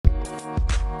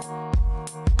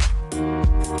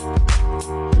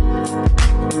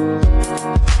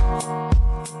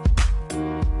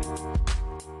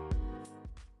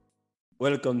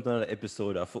welcome to another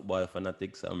episode of Football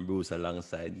Fanatics. I'm Bruce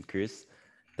alongside Chris.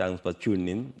 Thanks for tuning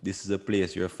in. This is a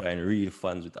place you'll find real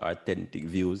fans with authentic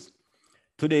views.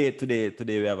 Today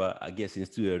we have a guest in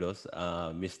studio with us,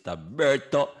 Mr.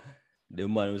 Berto, the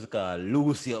man who's called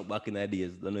Lucio back in the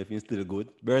days. Don't know if he's still good.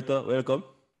 Berto, welcome.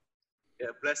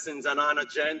 Yeah, blessings and honor,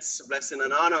 gents. Blessing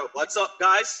and honor. What's up,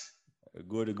 guys?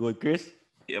 Good, Chris.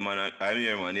 Yeah, man, I'm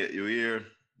here, man. You're here.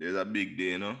 There's a big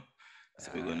day, you know?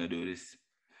 So we're gonna do this.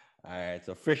 All right,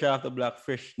 so fresh off the block,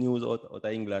 fresh news out of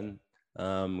England.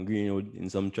 Greenwood in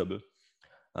some trouble.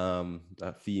 A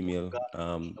female,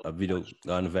 a video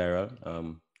gone viral.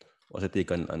 What's your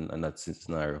take on that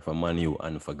scenario for Man U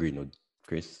and for Greenwood?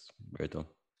 Chris, Berto.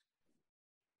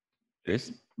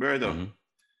 Chris? Berto. Mm-hmm.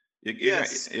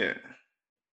 Yes. Yeah.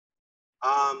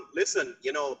 Listen,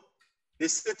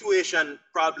 this situation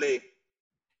probably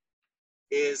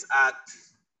is at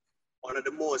one of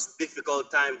the most difficult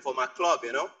time for my club,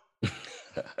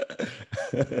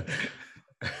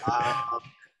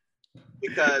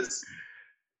 because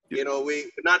we're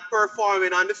not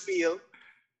performing on the field,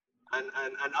 and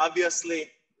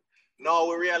obviously now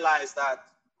we realize that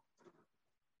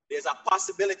there's a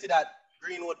possibility that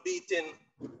Greenwood beating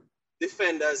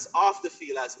defenders off the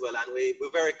field as well, and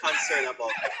we're very concerned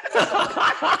about that.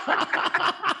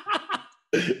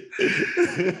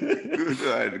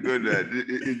 Good one.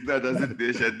 It's not a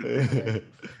situation.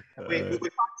 We're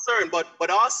concerned, but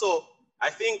also I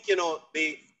think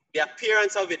the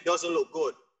appearance of it doesn't look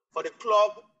good for the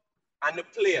club and the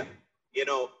player.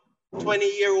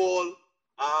 20-year-old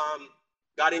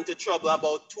got into trouble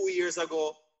about 2 years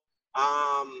ago,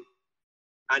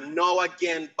 and now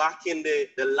again back in the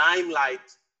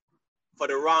limelight for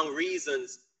the wrong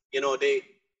reasons. They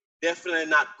definitely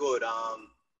not good.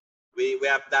 We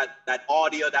have that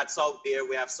audio that's out there.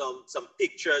 We have some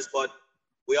pictures, but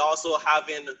we also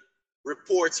having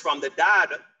reports from the dad,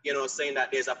 saying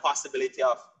that there's a possibility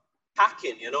of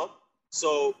hacking,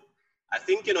 So I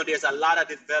think, there's a lot of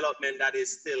development that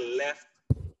is still left,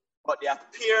 but the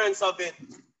appearance of it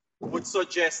would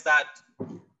suggest that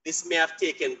this may have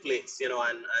taken place,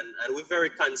 and we're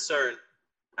very concerned.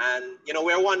 And,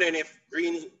 we're wondering if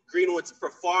Greenwood's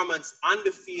performance on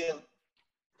the field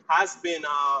has been,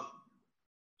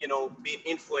 being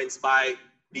influenced by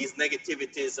these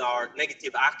negativities or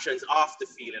negative actions off the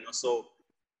field, So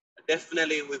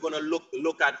definitely we're going to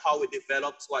look at how it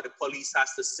develops, what the police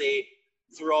has to say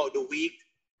throughout the week.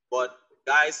 But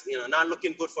guys, not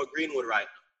looking good for Greenwood right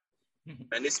now.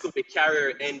 And this could be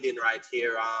career ending right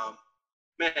here.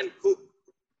 Man,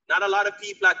 not a lot of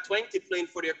people at 20 playing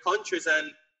for their countries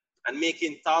and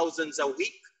making thousands a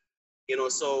week,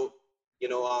 So,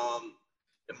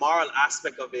 the moral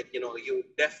aspect of it, we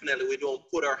don't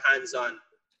put our hands on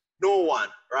no one,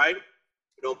 right?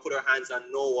 We don't put our hands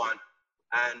on no one.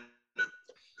 And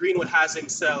Greenwood has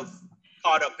himself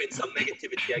caught up in some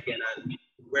negativity again, and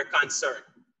we're concerned.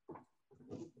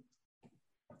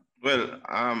 Well,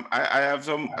 I have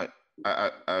some.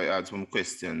 I had some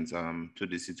questions to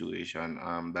the situation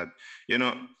that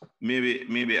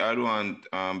maybe I don't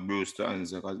want Bruce to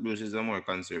answer, because Bruce is a more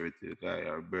conservative guy,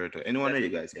 or Berto. Anyone of you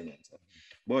guys can answer.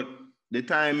 But the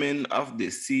timing of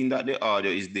this, seeing that the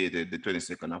audio is dated the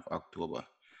 22nd of October,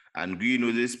 and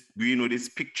Greenwood is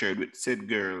pictured with said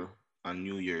girl on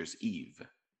New Year's Eve,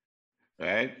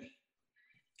 right?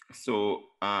 So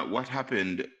what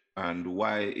happened, and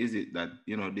why is it that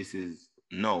this is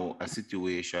now a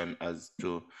situation as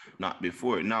to not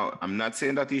before? Now, I'm not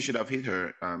saying that he should have hit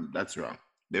her. That's wrong.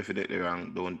 Definitely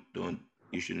wrong. Don't.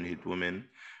 You shouldn't hit women,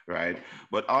 right?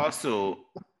 But also,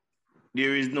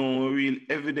 there is no real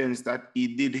evidence that he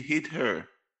did hit her,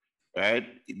 right?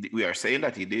 We are saying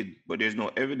that he did, but there's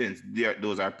no evidence.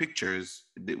 Those are pictures.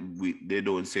 They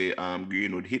don't say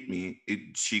Greenwood hit me.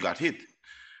 She got hit,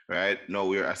 right? No,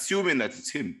 we're assuming that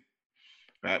it's him,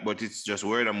 right? But it's just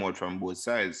word of mouth from both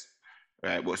sides,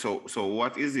 right? But so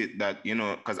what is it that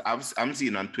Because I'm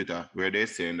seeing on Twitter where they're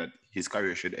saying that his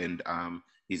career should end.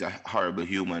 He's a horrible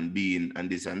human being and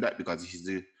this and that, because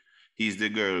he's the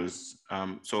girl's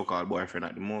so-called boyfriend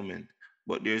at the moment.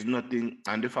 But there's nothing,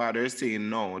 and the father is saying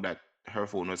no, that her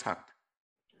phone was hacked,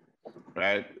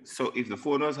 right? So if the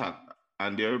phone was hacked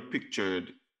and they're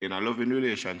pictured in a loving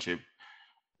relationship,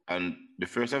 and the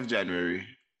 1st of January,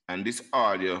 and this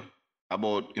audio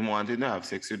about him wanting to have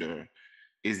sex with her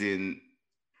is in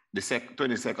the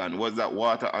 22nd, was that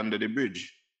water under the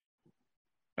bridge,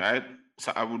 right?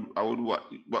 So I would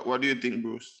what do you think,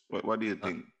 Bruce? What do you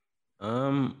think?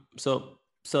 So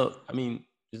I mean,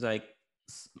 it's like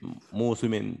most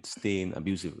women stay in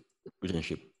abusive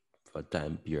relationship for a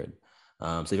time period.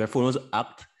 So if your phone was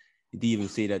hacked, it even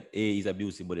say that A is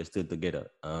abusive, but they're still together.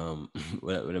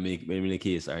 When I make the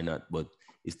case or not, but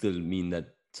it still mean that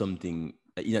something,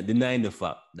 denying the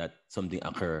fact that something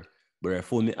occurred, but her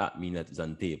phone at me that is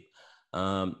on tape.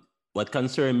 What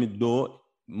concerned me though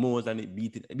more than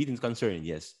beating is concerning,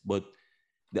 yes, but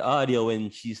the audio when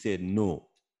she said no,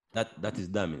 that is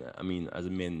damning. I mean, as a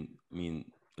man,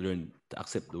 learn to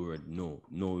accept the word no.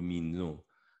 No means no.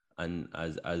 And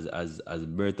as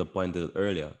Bertha pointed out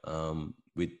earlier,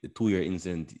 with the 2-year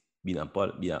incident being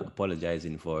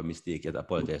apologizing for a mistake, he had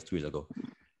apologized 2 years ago.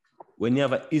 When you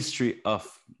have a history of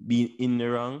being in the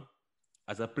wrong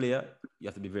as a player, you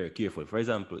have to be very careful. For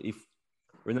example, if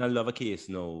Ronaldo have a case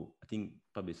now, I think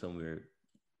probably somewhere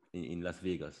in Las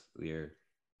Vegas, where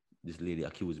this lady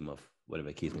accused him of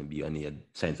whatever case may be, and he had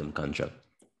signed some contract.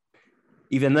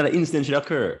 If another incident should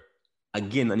occur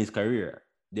again in his career,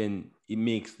 then it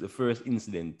makes the first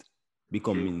incident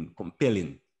becoming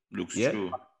compelling. Looks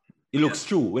true. It looks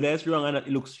true. Whether it's wrong or not,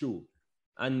 it looks true.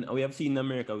 And we have seen in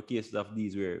America cases of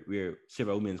these where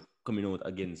several women coming out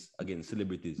against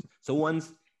celebrities. So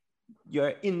once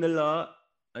you're in the law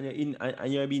and you're in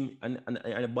and you're being and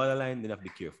the borderline, then you have to be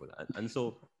careful. And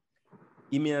so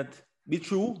it may not be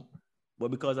true,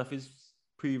 but because of his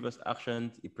previous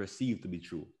actions, it perceived to be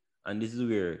true. And this is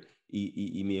where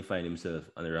he may find himself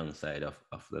on the wrong side of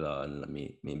the law and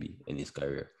maybe in his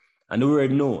career. And the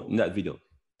word no in that video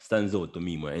stands out to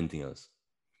me more than anything else.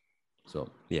 So,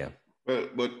 yeah. Well,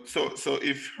 but so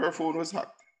if her phone was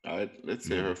hacked, right? Let's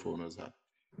say her phone was hacked.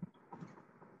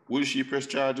 Will she press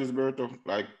charges, Berto?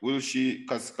 Like, will she,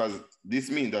 because this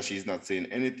means that she's not saying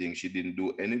anything. She didn't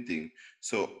do anything.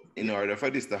 So in order for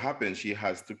this to happen, she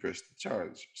has to press the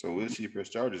charge. So will she press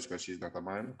charges because she's not a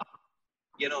minor?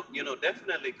 You know,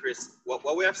 definitely, Chris.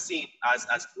 What we have seen,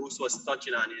 as Bruce was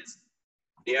touching on, is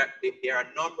there are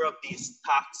a number of these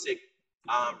toxic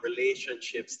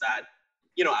relationships that,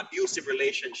 abusive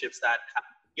relationships that,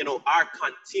 are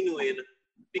continuing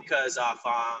because of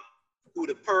who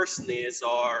the person is,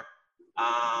 or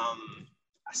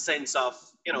a sense of,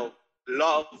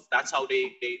 love. That's how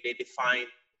they define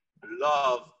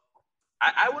love.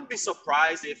 I wouldn't be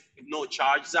surprised if no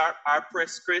charges are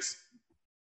pressed, Chris.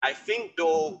 I think,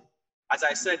 though, as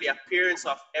I said, the appearance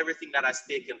of everything that has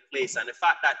taken place and the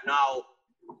fact that now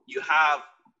you have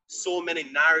so many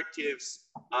narratives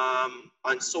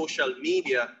on social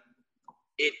media,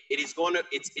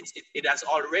 it has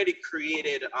already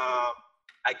created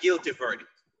a guilty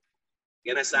verdict.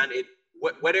 You understand it?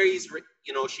 Whether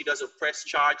she doesn't press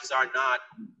charges or not,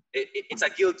 it's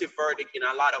a guilty verdict in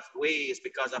a lot of ways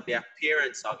because of the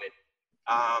appearance of it.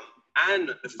 And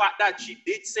the fact that she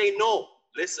did say no.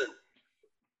 Listen,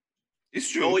 it's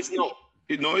true. No is no.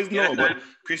 No is no, but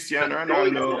Cristiano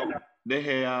Ronaldo, De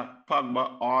Gea,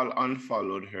 Pogba all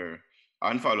unfollowed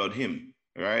him,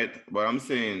 right? But I'm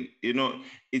saying,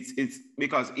 it's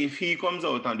because if he comes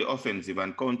out on the offensive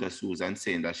and counter sues and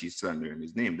saying that she's slandering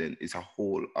his name, then it's a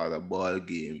whole other ball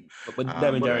game. But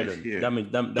damage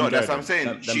no, that's what I'm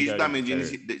saying. She's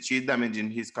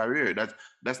damaging his career.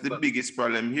 That's the biggest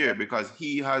problem here, because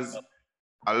he has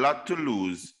a lot to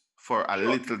lose for a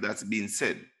little that's being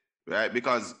said, right?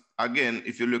 Because again,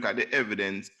 if you look at the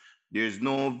evidence, there's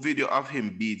no video of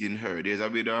him beating her. There's a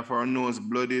video of her nose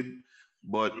blooded,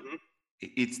 but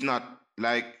it's not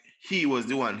like he was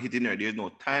the one hitting her. There's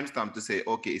no timestamp to say,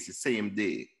 okay, it's the same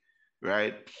day,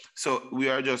 right? So we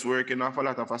are just working off a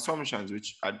lot of assumptions,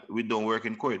 which we don't work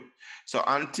in court. So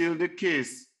until the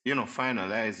case,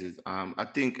 finalizes, I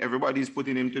think everybody's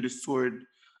putting him to the sword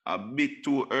a bit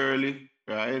too early,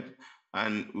 right?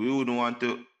 And we wouldn't want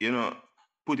to,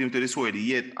 put him to the sword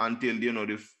yet until,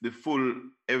 the full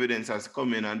evidence has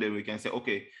come in, and then we can say,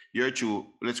 okay, you're true,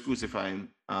 let's crucify him.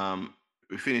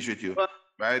 We finish with you,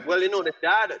 right? Well, the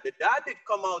dad did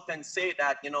come out and say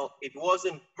that, it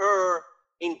wasn't her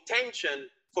intention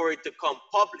for it to come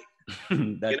public.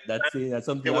 That's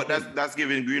something. Yeah, but that's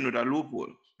giving Greenwood a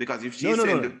loophole, because if she's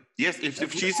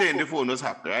if she's saying the phone was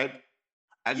hacked, right?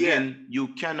 Again, you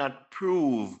cannot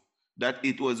prove that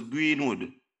it was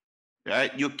Greenwood,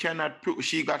 right? You cannot prove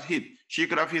she got hit. She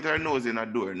could have hit her nose in a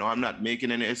door. No, I'm not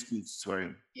making any excuses for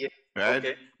him. Yeah. Right?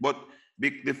 Okay. But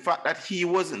the fact that he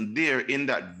wasn't there in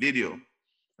that video,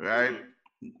 right?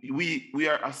 We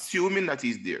are assuming that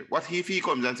he's there. What if he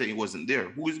comes and says he wasn't there?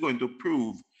 Who is going to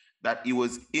prove that he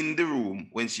was in the room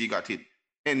when she got hit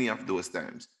any of those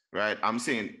times, right? I'm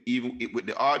saying even with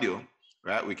the audio,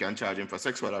 right, we can charge him for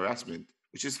sexual harassment,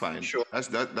 which is fine. Sure.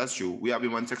 That's true. We have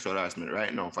him on sexual harassment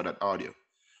right now for that audio,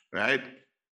 right?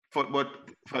 But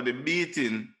for the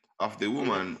beating of the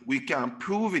woman, we can't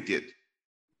prove it yet,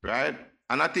 right?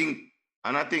 And I think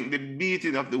the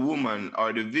beating of the woman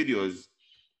or the videos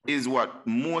is what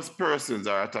most persons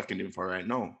are attacking him for right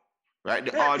now. Right?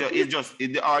 The audio is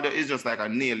just like a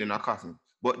nail in a coffin.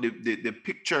 But the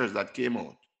pictures that came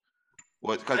out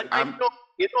was because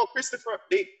Christopher,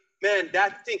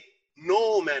 that thing,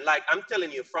 no man, like I'm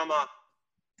telling you, from a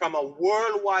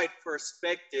worldwide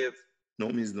perspective, no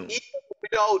means no. Even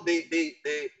without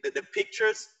the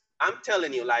pictures, I'm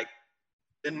telling you, like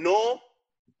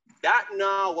that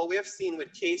now what we have seen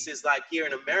with cases like here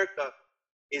in America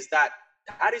is that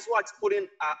is what's putting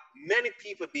many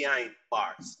people behind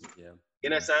bars. Yeah. You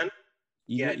understand?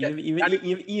 Even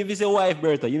if it's a wife,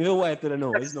 Bertha, even your wife don't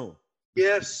know. It's no.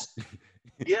 Yes.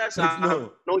 Yes.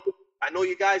 No. I know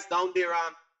you guys down there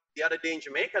the other day in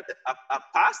Jamaica, a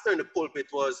pastor in the pulpit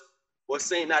was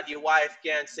saying that your wife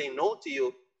can't say no to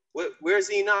you. Where's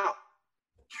he now?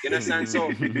 You understand?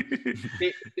 So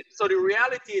the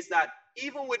reality is that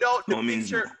even without the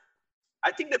picture,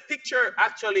 I think the picture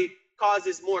actually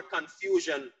causes more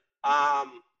confusion.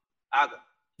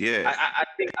 Yeah. I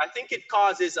think it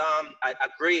causes a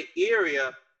gray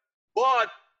area, but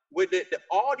with the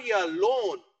audio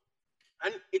alone,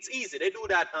 and it's easy. They do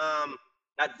that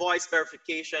voice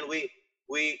verification. We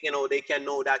they can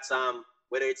know that's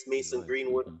whether it's Mason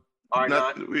Greenwood or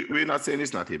not. We're not saying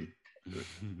it's not him.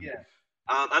 Yeah.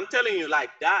 I'm telling you, like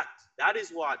that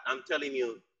is what I'm telling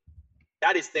you.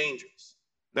 That is dangerous.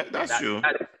 That's true.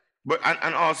 But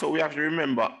and also we have to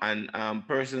remember, and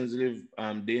persons live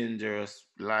dangerous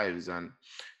lives, and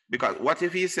because what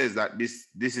if he says that this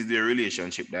is the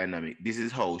relationship dynamic, this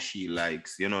is how she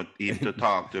likes him to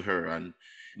talk to her, and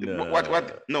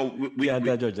we can't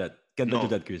judge that. Can't judge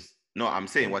that, Chris. No, I'm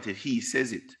saying, what if he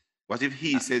says it? What if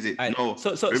he says it? No.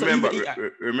 So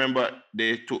remember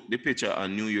they took the picture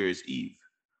on New Year's Eve.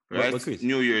 Right?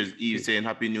 New Year's Eve saying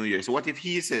Happy New Year. So what if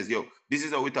he says, yo, this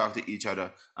is how we talk to each other?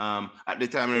 At the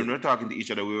time when we were talking to each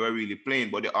other, we were really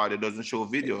playing, but the audio doesn't show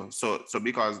video. So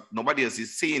because nobody else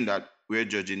is seeing that, we're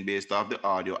judging based off the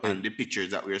audio and the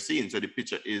pictures that we're seeing. So the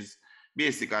picture is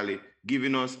basically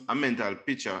giving us a mental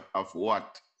picture of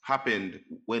what happened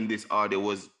when this audio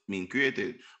was being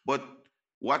created. But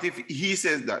what if he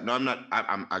says that? No,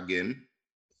 I'm again,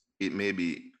 it may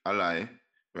be a lie,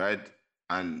 right?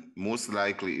 And most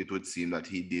likely it would seem that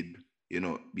he did,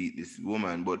 beat this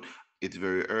woman, but it's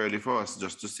very early for us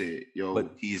just to say,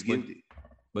 he's guilty.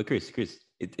 But Chris,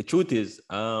 the truth is,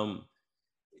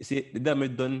 see, the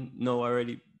damage done now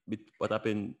already with what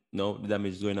happened now, the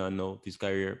damage is going on now to his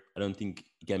career. I don't think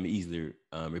it can be easily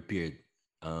repaired.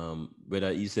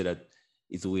 Whether he said that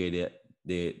it's the way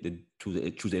they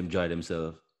choose to enjoy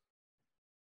themselves.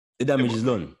 The damage is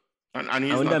done. And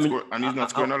he's not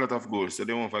scoring a lot of goals, so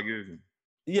they won't forgive him.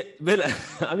 Yeah, but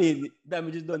I mean,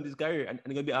 damage is done this career, and it's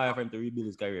gonna be hard for him to rebuild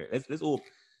his career. Let's hope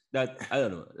that, I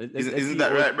don't know. Isn't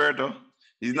that right, Berto?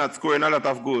 He's not scoring a lot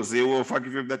of goals, so they won't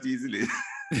forgive him that easily.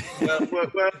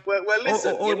 well,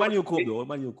 listen. Oh, Man U cope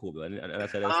though. And I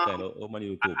said that's kind of Man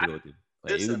U cope without him.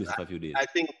 He'll miss a few days. I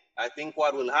think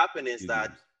what will happen is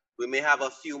that we may have a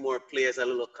few more players a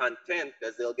little content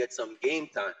because they'll get some game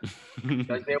time.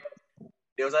 Because there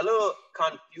was a little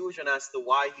confusion as to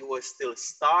why he was still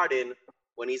starting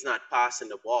when he's not passing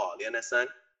the ball. You understand?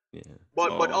 Yeah.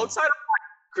 But outside of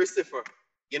that, Christopher,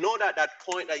 that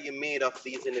point that you made of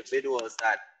these individuals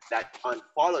that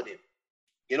unfollowed him,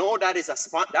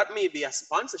 that may be a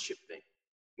sponsorship thing.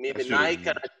 Maybe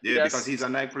Nike. Yeah, because he's a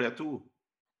Nike player too.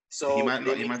 So he might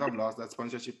have lost that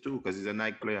sponsorship too because he's a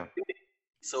Nike player.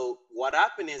 So what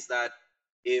happened is that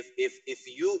if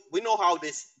we know how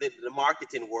the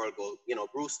marketing world goes,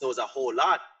 Bruce knows a whole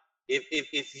lot.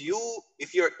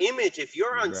 If your image, if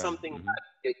you're on something,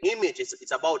 the image,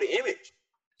 it's about the image.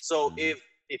 So if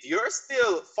you're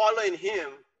still following him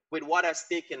with what has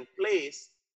taken place,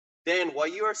 then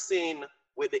what you're saying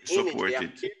with the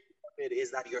image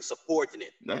is that you're supporting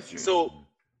it. That's true.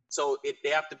 So they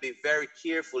have to be very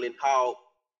careful in how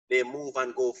they move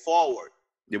and go forward.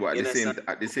 Yeah, but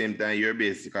at the same time, you're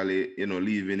basically,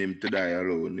 leaving him to die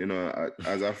alone.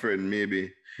 As a friend,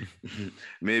 maybe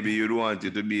you'd want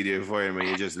you to be there for him and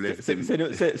you just left him. Send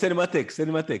him a text.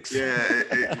 Yeah,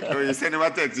 when you send him a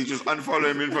text, you just unfollow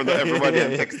him in front of everybody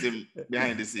and text him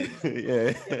behind the scene.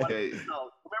 Yeah.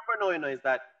 Remember, is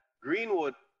that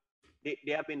Greenwood,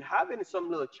 they have been having some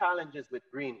little challenges with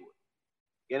Greenwood.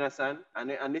 You understand?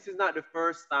 And this is not the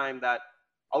first time that,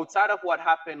 outside of what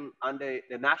happened on the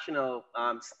national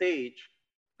stage,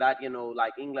 that,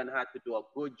 like England had to do a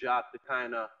good job to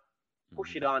kind of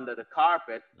push it under the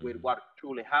carpet with what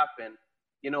truly happened.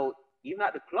 Even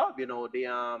at the club,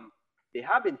 they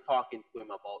have been talking to him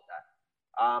about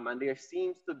that. And there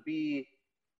seems to be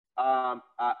an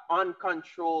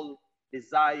uncontrolled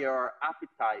desire or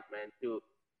appetite, man, to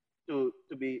to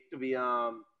be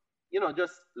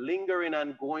just lingering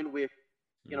and going with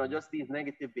just these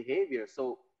negative behaviors.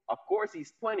 So of course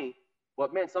he's 20,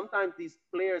 but man, sometimes these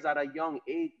players at a young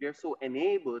age, they're so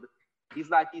enabled. He's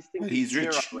like he's thinking He's senior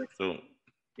rich, already. so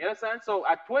You understand? So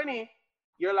at 20,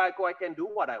 you're like, oh, I can do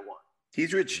what I want.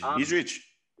 he's rich. He's rich.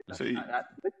 So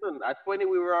Listen, at 20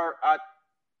 we were at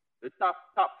the top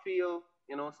field.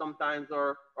 Sometimes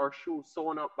our shoes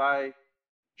sewn up by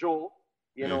Joe.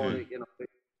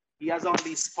 He has all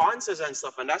these sponsors and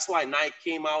stuff, and that's why Nike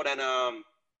came out and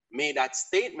made that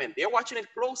statement. They're watching it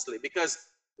closely because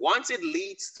once it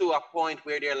leads to a point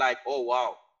where they're like, oh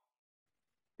wow,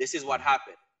 this is what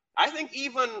happened. I think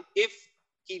even if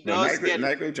he does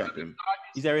Nike will drop him.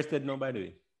 He's arrested now, by the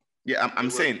way. Yeah, I'm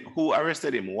saying who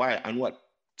arrested him, why, and what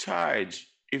charge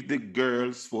if the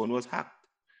girl's phone was hacked.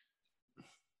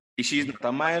 She's not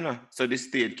a minor, so the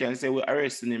state can say we're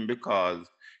arresting him because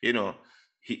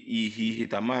he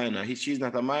hit a minor. She's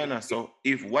not a minor, so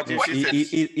if she said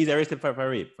he's arrested for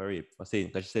rape, for saying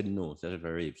because she said no, so that's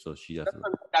for rape, so she has to.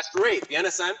 That's rape. You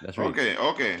understand? That's rape.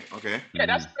 Okay. Yeah,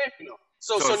 that's rape.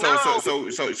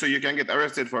 So you can get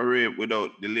arrested for rape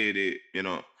without the lady,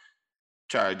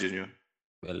 charging you.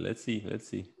 Well, let's see.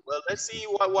 Well, let's see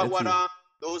what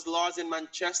those laws in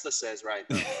Manchester says right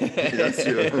now. That's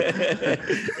true.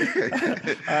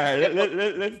 All right,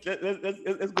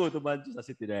 let's go to Manchester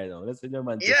City right now. Let's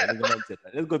Manchester.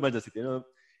 Let's go to Manchester City.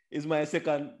 It's my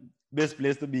second best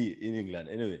place to be in England.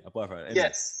 Anyway, apart from anyway.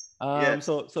 Yes.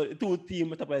 So two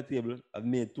teams at the top of the table have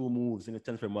made 2 moves in the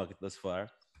transfer market thus far.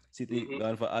 City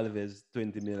gone for Alves,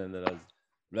 $20 million.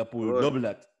 Liverpool double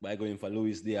that by going for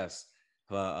Luis Diaz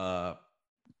for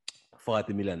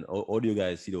 40 million. How do you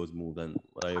guys see those moves? And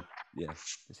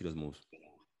see those moves?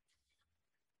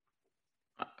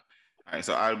 All right,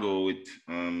 so I'll go with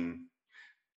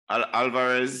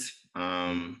Alvarez.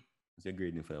 What's your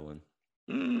grading for that one?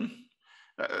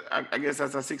 I guess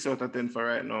that's a 6 out of 10 for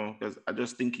right now because I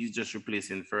just think he's just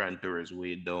replacing Ferran Torres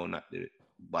way down at the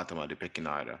bottom of the pecking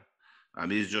order.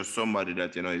 He's just somebody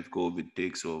that, if COVID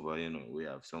takes over, we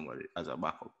have somebody as a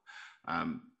backup.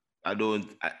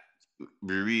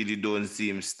 We really don't see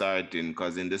him starting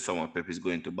because in the summer Pep is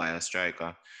going to buy a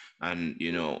striker, and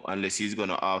unless he's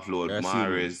gonna offload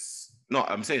Mahrez. No,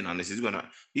 I'm saying unless he's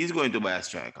going to buy a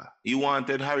striker. He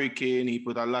wanted Harry Kane. He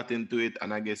put a lot into it,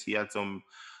 and I guess he had some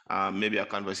maybe a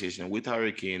conversation with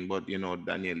Harry Kane, but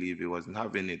Daniel Levy wasn't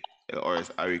having it, or else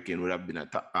Harry Kane would have been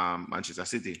at Manchester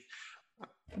City.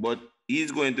 But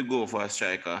he's going to go for a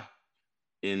striker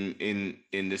in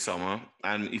the summer,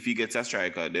 and if he gets a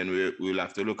striker, then we'll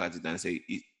have to look at it and say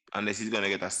unless he's going to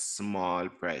get a small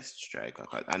price striker,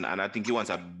 and I think he wants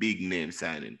a big name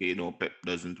signing. Pep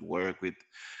doesn't work with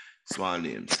small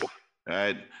names,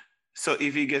 right? So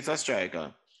if he gets a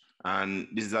striker, and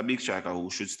this is a big striker who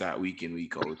should start week in,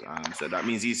 week out, so that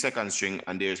means he's second string,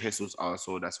 and there's Jesus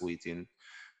also that's waiting.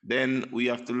 Then we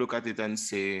have to look at it and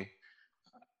say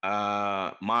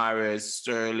Mahrez,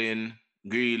 Sterling,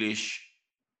 Grealish,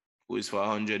 who is for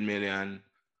 100 million.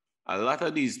 A lot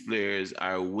of these players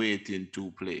are waiting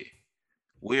to play.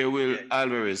 Where will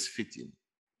Alvarez fit in?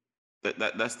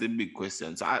 That's the big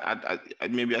question. So I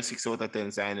maybe a 6 out of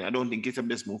 10 signing. I don't think it's the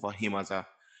best move for him as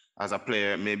a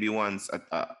player. Maybe once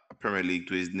a Premier League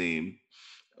to his name,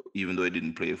 even though he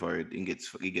didn't play for it.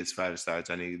 He gets 5 starts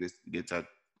and he gets a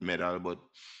medal. But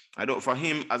for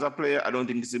him as a player, I don't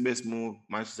think it's the best move.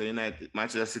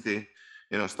 Manchester City,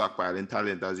 stockpiling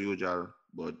talent as usual.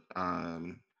 But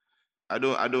I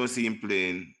don't see him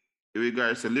playing. In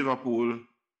regards to Liverpool,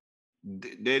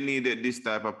 they needed this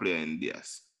type of player in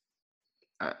Diaz.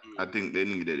 I think they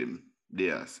needed him,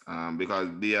 Diaz, because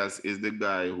Diaz is the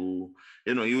guy who,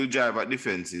 he will drive at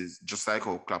defenses just like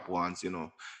how Klopp wants,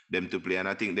 them to play. And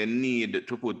I think they need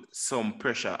to put some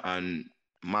pressure on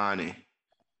Mane,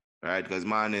 right? Because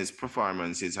Mane's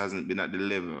performances hasn't been at the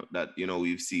level that,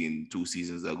 we've seen 2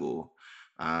 seasons ago.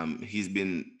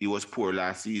 He was poor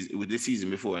last season, with the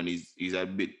season before, and he's a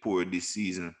bit poor this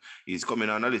season. He's coming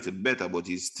on a little better, but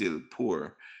he's still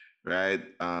poor, right?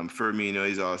 Firmino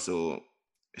is also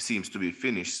seems to be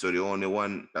finished, so the only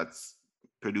one that's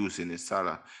producing is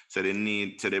Salah. So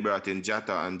they brought in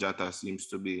Jota, and Jota seems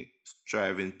to be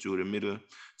striving through the middle.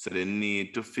 So they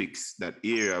need to fix that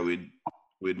area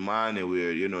with Mane,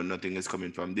 where nothing is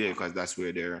coming from there, because that's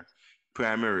where their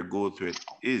primary goal threat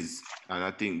is. And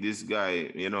I think this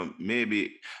guy,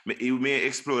 maybe he may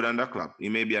explode under Klopp. He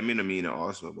may be a mina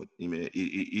also, but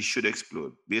he should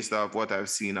explode. Based off what I've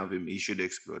seen of him, he should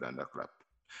explode under Klopp,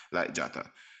 like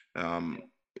Jota.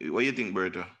 What do you think,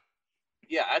 Berto?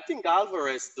 Yeah, I think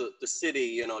Alvarez, the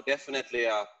City, definitely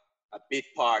a big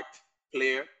part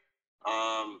player.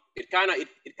 It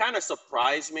kind of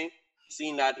surprised me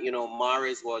seeing that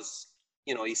Mahrez was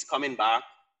he's coming back.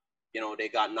 They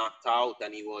got knocked out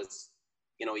and he was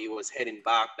heading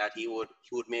back, that he would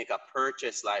make a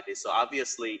purchase like this. So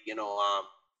obviously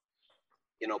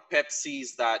Pep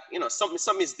sees that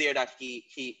something is there that he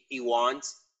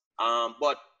wants.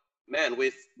 But man,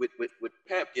 with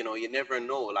Pep, you never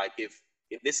know. Like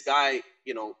if this guy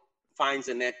finds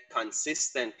a net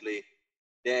consistently,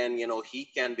 then he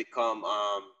can become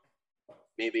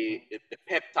maybe the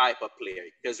Pep type of player.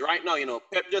 Because right now,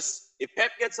 if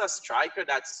Pep gets a striker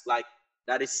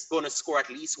that is going to score at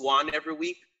least one every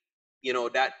week,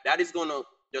 that is going to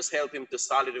just help him to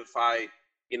solidify,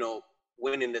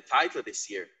 winning the title this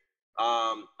year.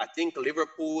 I think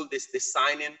Liverpool, this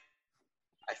signing,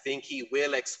 I think he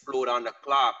will explode on the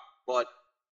clock, but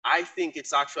I think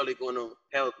it's actually going to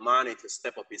help Mane to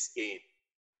step up his game.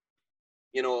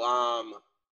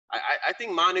 I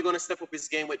think Mane going to step up his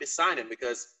game with this signing,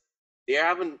 because there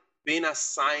haven't been a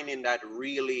signing that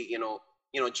really,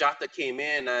 Jota came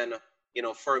in and,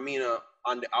 Firmino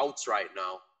on the outs right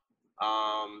now.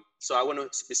 So I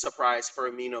wouldn't be surprised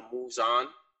Firmino moves on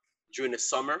during the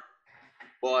summer.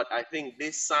 But I think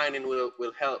this signing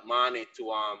will help Mane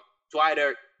to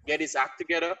either get his act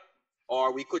together,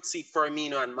 or we could see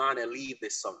Firmino and Mane leave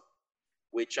this summer,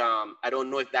 which I don't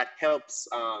know if that helps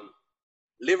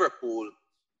Liverpool,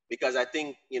 because I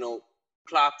think,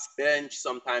 Klopp's bench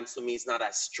sometimes to me is not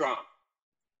as strong.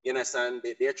 You understand?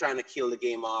 They're trying to kill the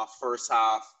game off first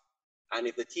half. And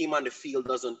if the team on the field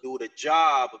doesn't do the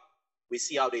job, we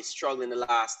see how they struggle in the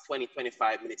last 20,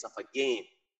 25 minutes of a game.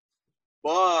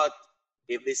 But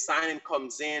if this signing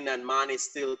comes in and Mane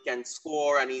still can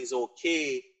score and he's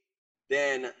okay,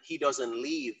 then he doesn't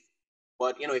leave.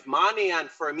 But, if Mane and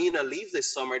Firmino leave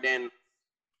this summer, then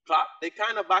Klopp, they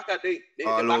kind of back at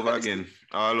all over again,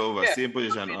 all over, yeah. Same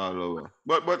position, all over.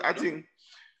 But I think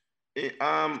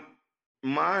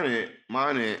Mane,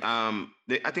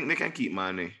 I think they can keep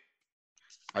Mane.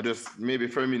 I just maybe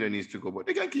Firmino needs to go, but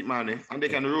they can keep Mane and they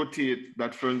can rotate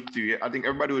that front three. I think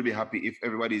everybody will be happy if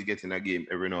everybody is getting a game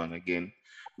every now and again.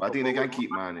 But I think they can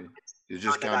keep Mane. It's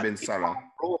just can't be Salah.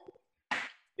 Do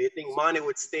you think Mane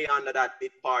would stay under that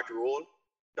big part role?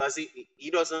 Because he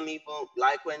doesn't even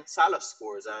like when Salah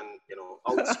scores and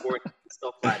outscoring and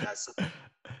stuff like that. So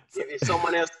if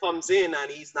someone else comes in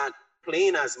and he's not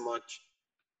playing as much,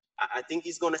 I think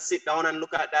he's gonna sit down and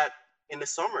look at that in the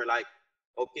summer. Like,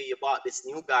 okay, you bought this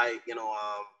new guy.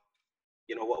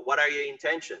 What are your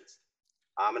intentions?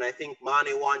 And I think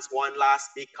Mane wants one last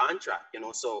big contract.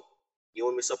 So you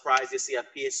won't be surprised to see a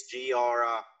PSG or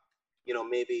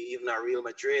maybe even a Real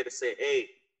Madrid to say, hey,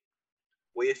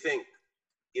 what do you think?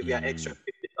 Give you an extra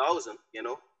 50,000,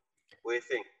 What do you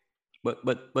think? But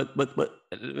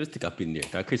let's take up in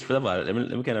there. Chris, first of all, let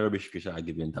me kind of rubbish Chris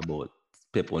argument about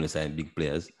Pep only signing big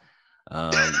players.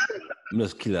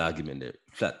 Just kill the argument there.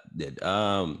 Flat dead.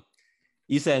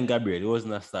 He signed Gabriel. He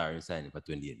wasn't a star in signing for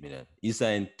 28 million. He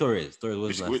signed Torres. Torres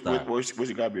wasn't a star. What's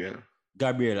Gabriel?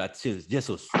 Gabriel at Jesus. He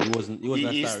wasn't a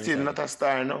star. He's still not a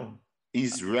star now.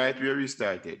 He's right where he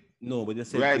started. No, but you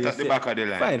said right at the back of the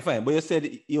line. Fine. But you said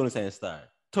he only signed a star.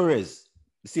 Torres.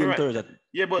 The same right. Torres that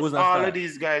but all of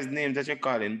these guys' names that you're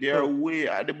calling, they are way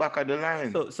at the back of the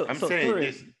line. So I'm saying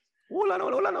Torres, hold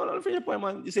on. For your point,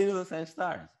 man. You say he doesn't sign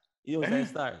stars. He don't sign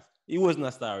stars. He wasn't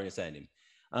a star when you signed him.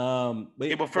 But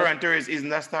Ferran Torres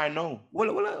isn't a star now.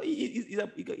 Well,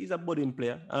 he's a budding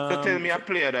player. So tell me a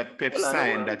player that Pep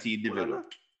signed that he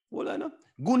developed.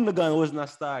 Gundogan wasn't a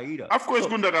star either. Of course,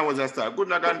 Gundogan was a star.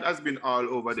 Gundogan has been all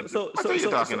over the place. What are you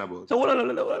talking about? So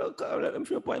let me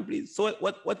your point, please. So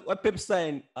what Pep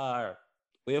signed are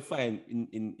where you find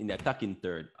in the attacking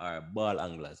third are ball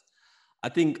anglers. I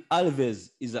think Alves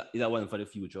is a one for the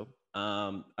future.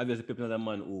 Obviously, Pep is not a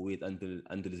man who wait until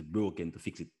it's broken to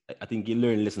fix it. I think he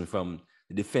learned a lesson from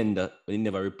the defender when he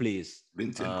never replaced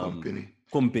Vincent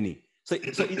Company. So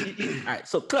all right.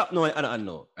 So Klopp, no, I don't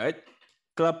know, right?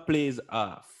 Klopp plays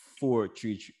a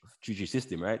 4-3-3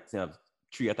 system, right? So you have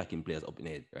 3 attacking players up in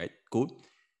the head, right? Cool.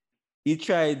 He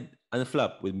tried and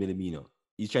flop with Minamino.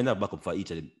 He's trying to have backup for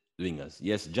each of the wingers.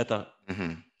 Yes, Jota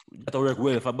worked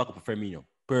well for backup for Firmino.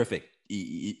 Perfect.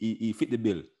 He fit the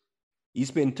bill. He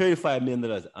spent $35 million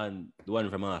on the one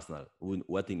from Arsenal, who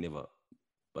I think never.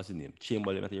 What's his name?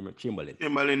 Chamberlain.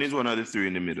 Chamberlain is one of the 3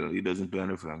 in the middle. He doesn't play on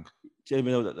the flank.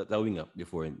 Chamberlain was a winger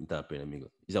before in Premier League.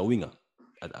 He's a winger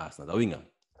at Arsenal. A winger.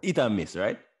 Hit and miss,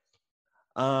 right?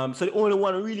 So the only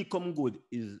one really come good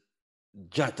is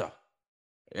Jota,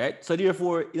 right? So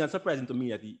therefore, it's not surprising to me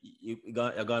that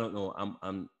you're gonna know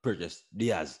I'm purchased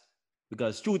Diaz,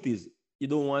 because truth is you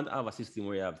don't want to have a system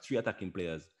where you have 3 attacking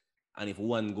players And if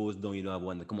one goes down, you don't have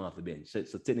one to come off the bench.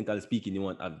 So technically speaking, you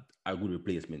want a good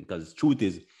replacement. Because the truth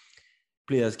is,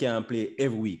 players can't play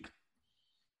every week.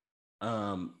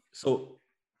 So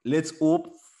let's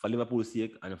hope for Liverpool's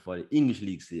sake and for the English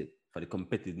league's sake, for the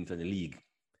competitiveness of the league,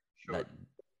 sure.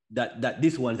 that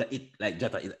this one's it, like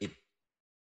Jota is it.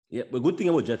 Yeah, but good thing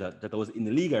about Jota was in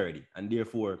the league already. And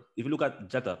therefore, if you look at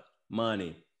Jota,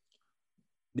 Mane,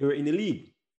 they were in the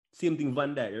league. Same thing,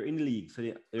 Van Dijk, they're in the league. So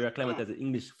they were acclimatized to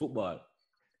English football.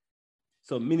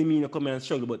 So many come and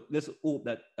struggle, but let's hope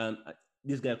that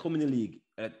this guy come in the league,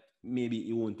 maybe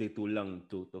it won't take too long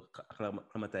to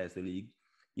acclimatize the league.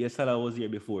 Yes, Salah was here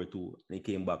before too, and he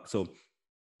came back. So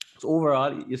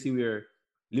overall, you see where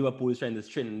Liverpool is trying to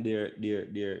strengthen their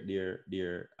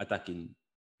attacking.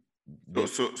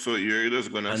 So you're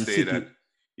just gonna say City, that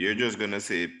you're just gonna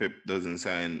say Pep doesn't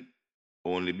sign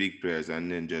only big players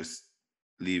and then just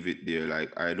leave it there.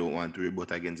 Like, I don't want to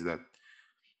rebut against that.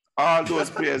 All those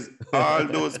players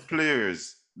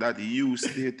that you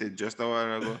stated just a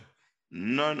while ago,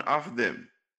 none of them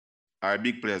are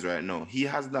big players right now. He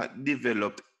has not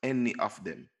developed any of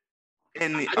them.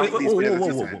 Any of these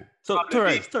players. So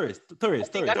Torres has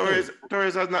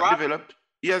not developed.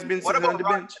 He has been sitting on the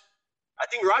bench. I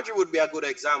think Rodri would be a good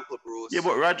example, Bruce. Yeah,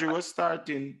 but Rodri was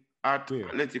starting at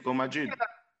Atletico Madrid.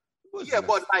 Yeah,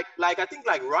 but like I think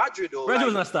like Rodri though. Rodri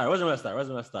was not a star.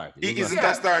 He isn't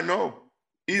a star now.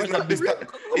 He's not a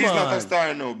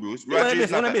star now, Bruce. Rodri is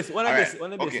not a star.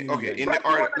 Okay.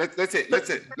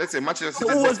 Let's say Manchester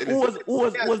City. Who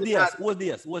was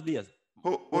Diaz?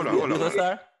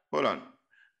 Hold on.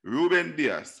 Ruben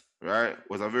Diaz, right,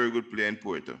 was a very good player in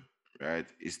Porto, right?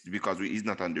 It's because he's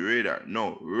not on the radar.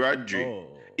 No, Rodri.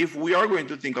 Oh. If we are going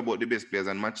to think about the best players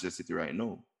in Manchester City right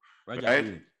now, right?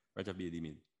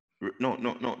 No.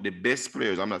 The best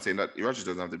players. I'm not saying that Rodri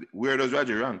doesn't have to be. Where does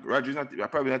Rodri rank? Rodri's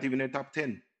probably not even in the top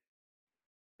 10.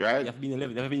 Right? You have to be in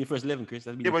 11. You have to be in the first 11, Chris.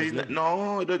 Yeah, but he's not,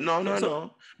 no.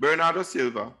 Bernardo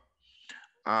Silva,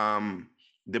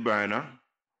 De Bruyne,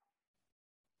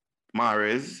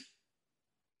 Mahrez,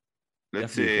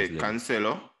 let's say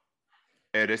Cancelo,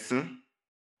 Edison,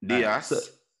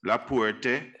 Diaz,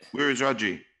 Laporte. Where is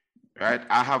Rodri? Right?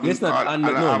 I haven't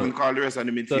called the rest of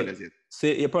the midfielders yet. So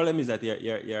your problem is that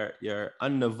you're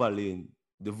undervaluing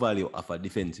the value of a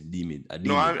defensive D-mid.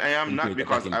 No, I am not,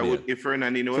 because I would, if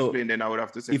Fernandinho was playing, then I would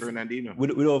have to say Fernandinho.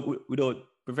 Without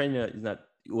Fernandinho is not,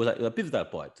 it was a pivotal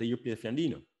part, so you play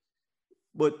Fernandinho.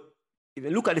 But if you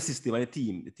look at the system and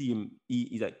the team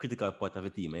is a critical part of the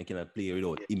team, and you cannot play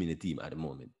without him in the team at the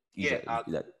moment. You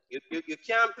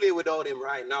can't play without him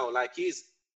right now. Like he's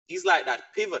like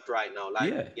that pivot right now.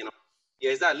 Like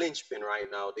he's that linchpin right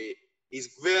now.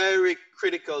 He's very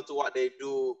critical to what they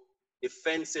do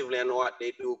defensively and what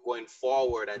they do going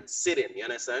forward and sitting. You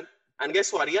understand? And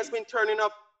guess what? He has been turning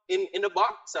up in the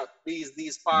box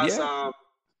these past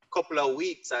couple of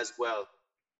weeks as well.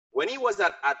 When he was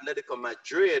at Atletico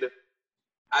Madrid,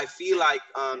 I feel like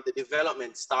the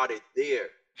development started there.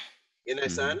 You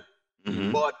understand?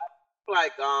 Mm-hmm. But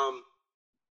like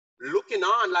looking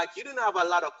on, like you didn't have a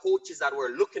lot of coaches that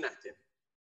were looking at him.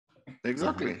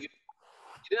 Exactly. You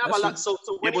didn't have a lot. So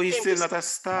but he's still not a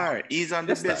star. He's on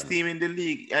the best team in the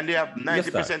league, and they have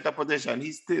 90% of possession.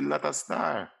 He's still not a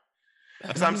star.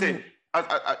 So I'm saying,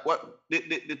 what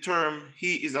the term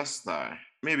 "he is a star"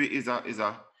 maybe is a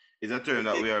term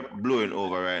that we are blowing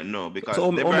over right now, because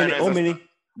how many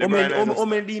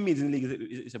D-mids in the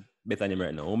league is better than him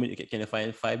right now? Can you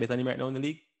find 5 better than him right now in the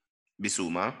league?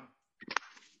 Bissouma.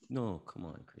 No, come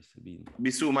on, Chris.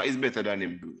 Bissouma is better than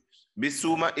him, Bruce.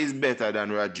 Bissouma is better than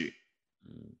Rodri.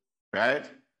 Right?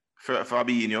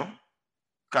 Fabinho,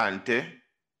 Kante,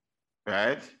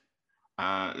 right?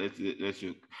 Let's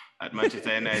look at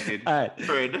Manchester United. Right.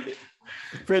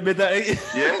 Fred better.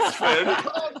 Yes, Fred.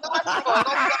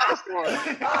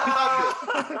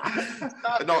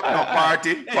 No,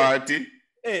 party.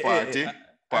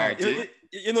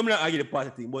 You know, I'm not arguing the party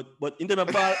thing, but in terms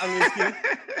of ball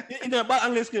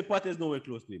angle skill, party is nowhere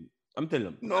close to him. I'm telling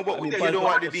them. No, but you don't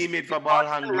want the D-mid for ball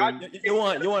handling. You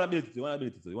want ability.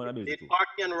 Did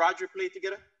Parky and Rodri play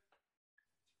together?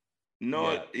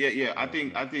 No, yeah. I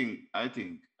think.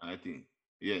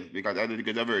 Yes, because I think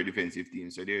it's a very defensive team.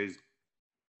 So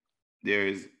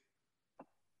there's.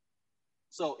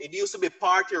 So it used to be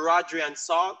Parky, Rodri, and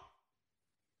Saul.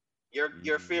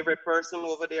 Your favorite person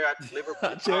over there at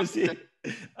Liverpool. Chelsea.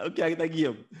 Okay, I can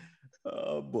give him.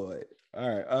 Oh boy. All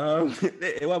right.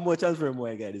 One more chance for him.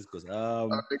 More guy discuss. Go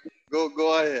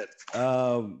ahead.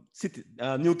 City.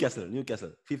 Newcastle.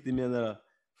 $50 million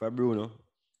for Bruno.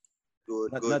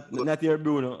 Good. Not your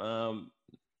Bruno.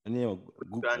 And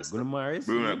Guimaraes?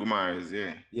 Bruno Guimaraes,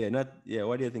 yeah. Yeah,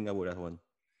 what do you think about that one?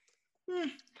 I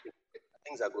think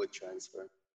it's a good transfer.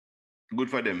 Good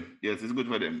for them. Yes, it's good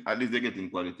for them. At least they're getting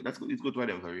quality. That's good. It's good for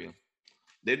them for real.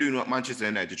 They're doing what Manchester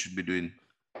United should be doing.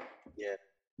 Yeah.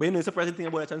 But the surprising thing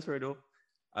about that transfer though,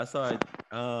 I saw it.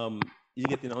 You're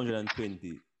getting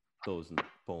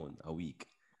 £120,000 a week,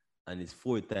 and it's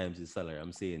 4 times his salary.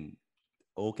 I'm saying,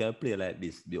 how can a player like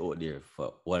this be out there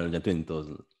for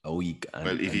 120,000 a week?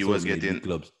 Well, if he was getting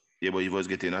clubs, but if he was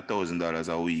getting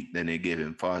 $1,000 a week, then they gave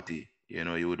him 40.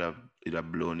 He would have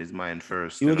blown his mind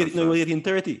first. He was getting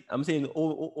 30. I'm saying,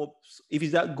 if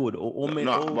he's that good,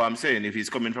 but I'm saying if he's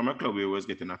coming from a club where he was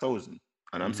getting 1,000,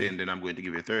 and I'm saying then I'm going to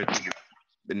give you 30.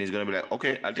 Then he's gonna be like,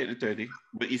 okay, I'll take the 30,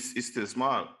 but it's still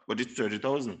small, but it's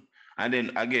 30,000. And then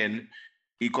again,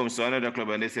 he comes to another club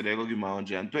and they say they're gonna give him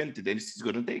 120, then he's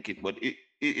gonna take it. But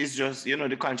it's just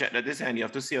the contract that they sign. You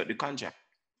have to see out the contract,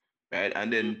 right?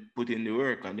 And then put in the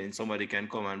work, and then somebody can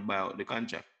come and buy out the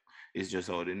contract. It's just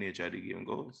how the nature of the game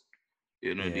goes.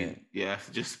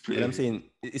 Just play. But I'm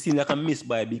saying it seems like a miss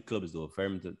by big clubs though. For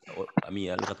him to, I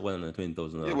look at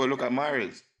 120,000. Yeah, well, look at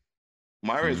Mahrez.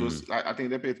 Mahrez was, I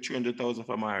think they paid 300,000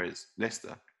 for Mahrez,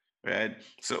 Leicester, right?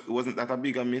 So it wasn't that a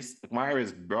bigger miss.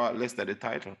 Mahrez brought Leicester the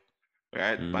title,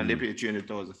 right? And they paid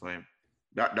 300,000 for him.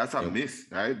 That's a miss,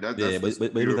 right? But at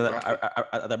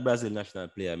the Brazil national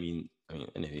player,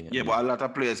 anyway. Yeah, but a lot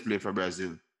of players play for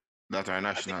Brazil that are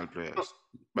national players.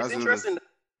 It's interesting.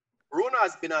 Bruno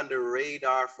has been on the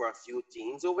radar for a few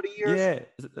teams over the years. Yeah.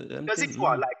 Because it's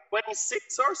what, like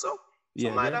 26 or so?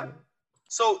 Something like that.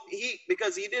 So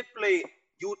because he did play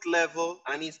youth level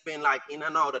and he's been like in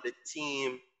and out of the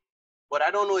team, but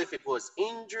I don't know if it was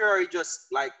injury or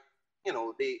just like,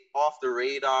 they off the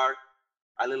radar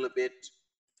a little bit,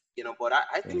 but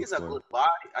I think it's a good buy.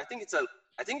 I think it's a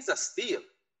steal.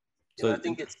 I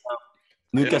think it's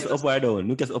Newcastle up or down?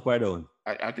 Newcastle up or down?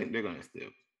 I think they're gonna stay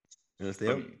up. You gonna stay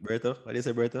up? Berto? What do you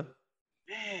say, Berto?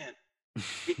 Man.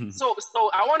 So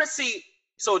I want to see.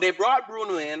 So they brought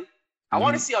Bruno in. I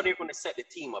want to see how they're going to set the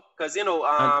team up because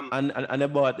and they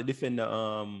bought the defender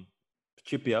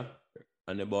Trippier,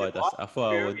 and they bought a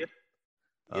forward.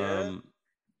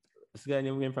 This guy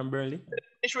name from Burnley.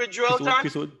 Chris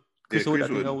Wood. Chris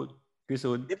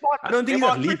Wood. I don't think he's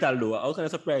that lethal though. I was kind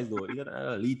of surprised though. He's not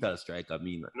a lethal striker.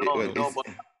 No, but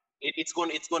it's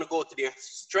going to go to their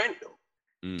strength though.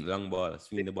 Long ball,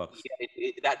 swing in the box.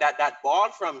 That ball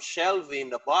from Shelby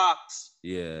in the box.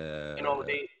 Yeah.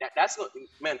 That's not,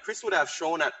 man. Chris would have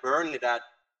shown at Burnley that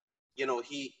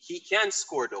he can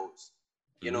score those.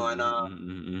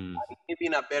 And maybe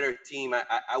in a better team,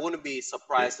 I wouldn't be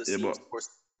surprised to see him score.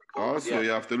 Also,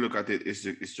 you have to look at it.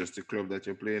 It's just the club that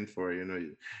you're playing for.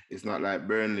 It's not like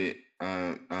Burnley.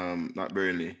 Not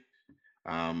Burnley.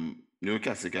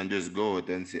 Newcastle can just go out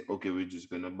and say, okay, we're just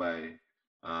gonna buy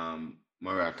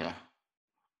Morata.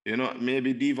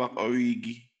 Maybe Divock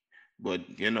Origi, but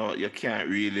you can't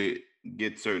really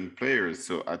get certain players.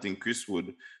 So I think Chris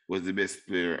Wood was the best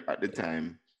player at the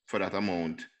time for that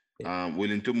amount,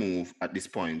 willing to move at this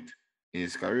point in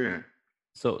his career.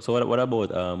 So what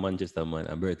about Manchester man,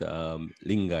 Alberta?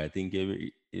 Lingard, I think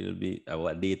it'll be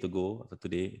a day to go after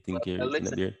today. I think you're not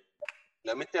there.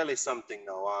 Let me tell you something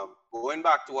now. Going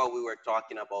back to what we were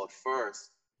talking about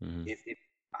first, if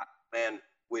man,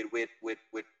 with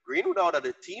Greenwood out of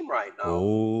the team right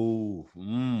now.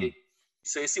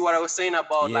 So you see what I was saying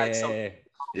about like some.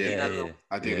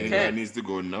 I think Lingard needs to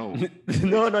go now.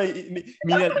 No,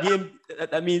 that game.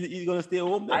 That means he's gonna stay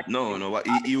home. No.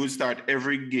 He would start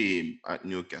every game at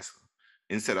Newcastle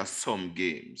instead of some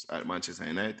games at Manchester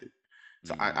United.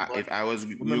 So if I was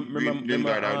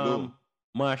Lingard, I'd go.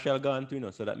 Marshall gone too,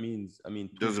 so that means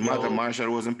doesn't matter.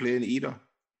 Marshall wasn't playing either.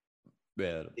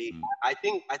 Well, I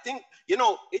think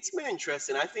it's been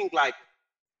interesting. I think like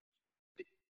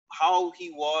how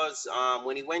he was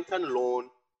when he went on loan,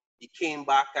 he came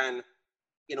back and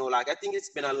I think it's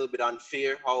been a little bit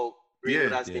unfair how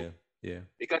Greenwood has been. Yeah.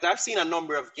 Because I've seen a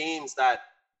number of games that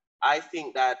I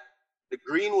think that the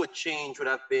Greenwood change would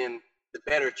have been the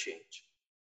better change.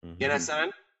 You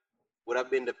understand? Would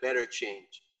have been the better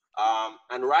change.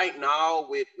 And right now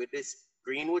with this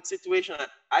Greenwood situation,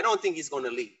 I don't think he's going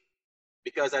to leave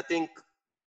because I think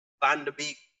Van de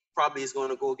Beek probably is going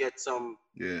to go get some.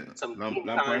 Yeah.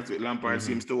 Lampard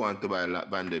seems to want to buy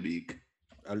Van de Beek.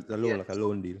 Like a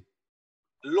loan deal.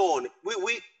 Loan.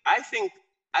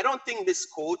 I don't think this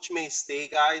coach may stay,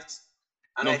 guys.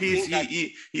 And no,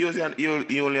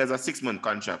 he only has a 6-month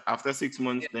contract. After 6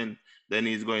 months, then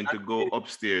he's going to go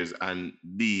upstairs and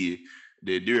be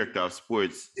the director of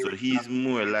sports. So he's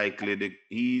more likely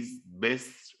his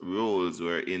best roles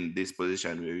were in this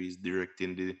position where he's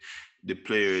directing the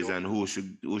players and who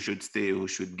should stay, who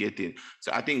should get in.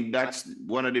 So I think that's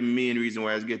one of the main reasons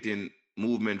why he's getting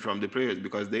movement from the players,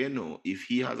 because they know if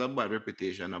he has a bad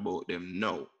reputation about them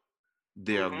now,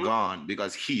 they are gone,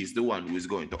 because he's the one who is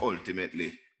going to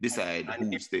ultimately decide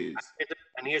who stays.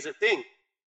 And here's the thing.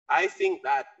 I think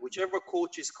that whichever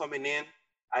coach is coming in,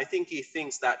 I think he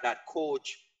thinks that that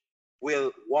coach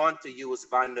will want to use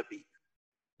Van der Beek.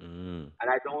 And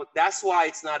I don't, that's why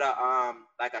it's not a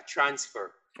like a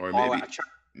transfer or maybe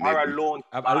or a loan.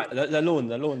 The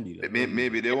loan deal.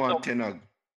 Maybe they want Tenag.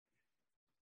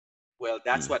 Well,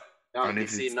 that's what. And if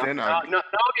see, it's now,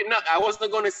 I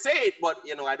wasn't going to say it, but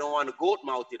I don't want to goat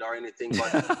mouth it or anything.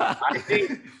 But I think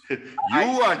you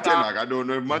want Tenag. I don't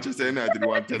know if Manchester United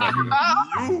want Tenag.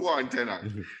 You want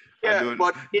Tenag. Yeah,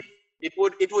 but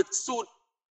it would suit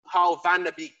how Van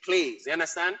der Beek plays. You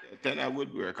understand? Yeah, Tenag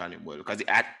would work on him well, because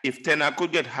if Tenag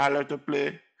could get Haller to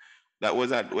play, that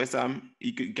was at West Ham,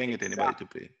 he can't get anybody to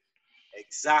play.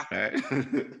 Exactly. Right?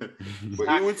 But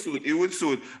it would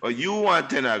suit. But you want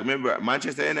Tenag. Remember,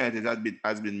 Manchester United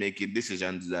has been making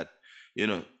decisions that,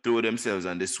 throw themselves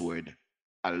on the sword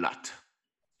a lot.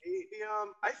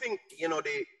 I think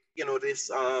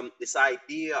this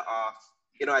idea of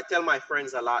I tell my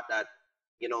friends a lot that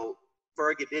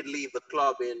Fergie did leave the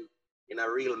club in a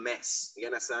real mess. You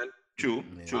understand? True.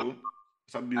 It's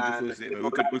a beautiful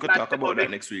statement. We could talk about that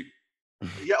next week.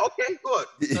 Yeah, okay, good.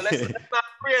 So let's not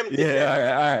preempt it.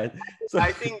 Yeah, all right. So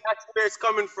I think that's where it's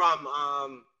coming from,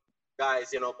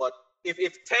 guys, but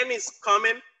if 10 is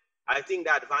coming, I think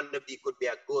that Van der Beek could be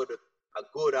a good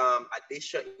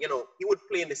addition. He would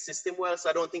play in the system well, so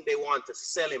I don't think they want to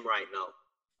sell him right now.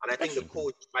 And I think the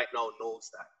coach right now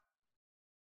knows that.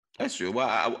 That's true.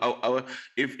 Well,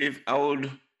 if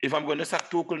I'm going to sack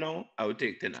Tuchel now, I would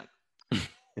take Tenag.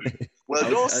 Well,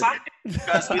 don't sack him,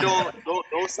 because we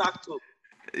don't sack Tuchel.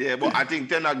 Yeah, but I think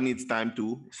Tenag needs time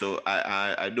too. So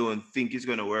I don't think it's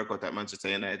going to work out at Manchester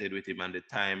United with him and the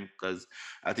time, because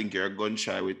I think you're gun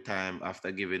shy with time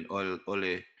after giving Ole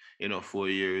 4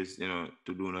 years, to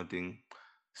do nothing.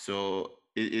 So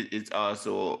it's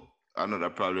also another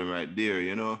problem right there,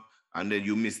 And then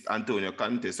you missed Antonio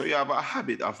Conte. So you have a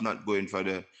habit of not going for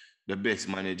the best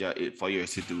manager for your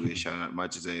situation at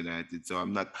Manchester United. So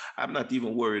I'm not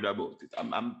even worried about it.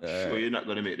 I'm sure you're not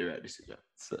going to make the right decision.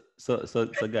 So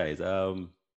guys,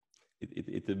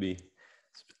 it will be.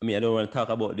 I mean, I don't want to talk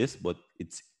about this, but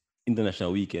it's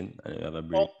international weekend, and we have a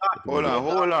break. Hold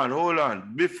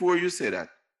on. Before you say that,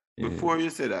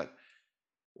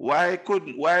 why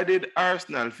did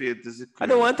Arsenal fail to secure? I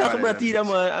don't want to talk about it either,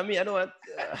 man. I mean, I don't want.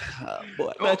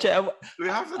 We have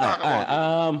to talk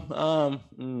about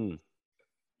it.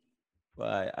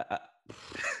 Why?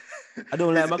 I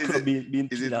don't like my club being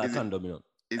treated like a condom,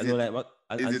 I don't like my.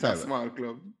 Is it a small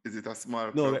club? Is it a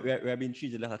small club? No, we're being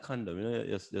treated like a condom.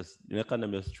 Just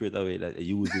condom just straight away, like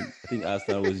using. I think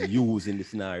Arsenal was using the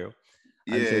scenario.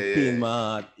 And pain my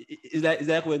heart. It's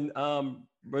like when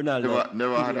Ronaldo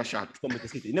never had a shot. Come to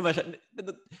City. Never shot.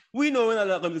 We know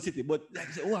Ronaldo come to City, but like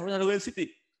I said, Ronaldo going to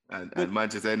City. And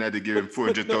Manchester United give him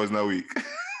 400,000 a week.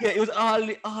 Yeah, it was all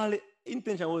the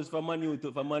intention was for Man U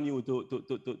to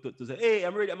say, hey,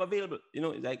 I'm ready, I'm available.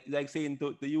 It's like saying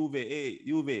to Juve, hey,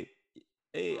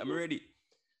 I'm ready.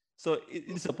 So it's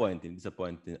disappointing.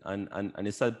 And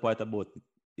the sad part about it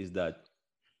is that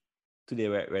today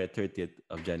we're the 30th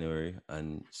of January,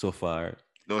 and so far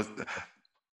it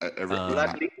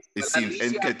seems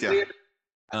Nketiah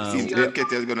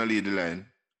is gonna lead the line.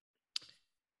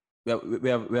 We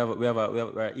have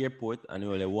an airport, and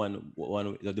only one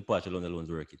the departure alone is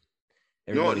working.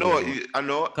 I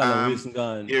know.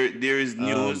 There is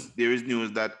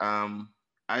news that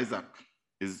Isaac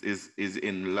is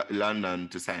in London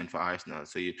to sign for Arsenal.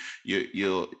 So you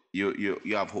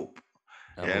have hope.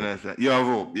 You have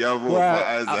hope. Well, for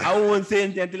Isaac. I won't say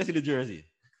anything until I see the jersey,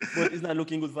 but it's not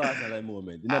looking good for Arsenal at the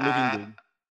moment. It's not looking good.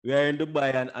 We are in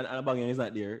Dubai and Aubameyang is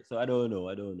not there, so I don't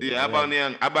know. Yeah,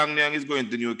 Aubameyang is going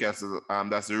to Newcastle.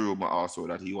 That's the rumor also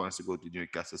that he wants to go to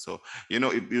Newcastle. So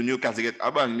if Newcastle get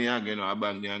Aubameyang,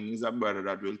 Aubameyang is a brother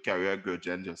that will carry a grudge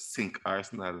and just sink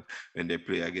Arsenal when they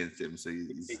play against him. So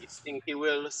you think he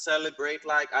will celebrate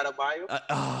like Adebayo?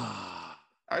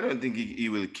 I don't think he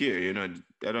will care. I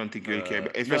don't think he will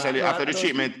care, especially after the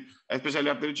treatment. Especially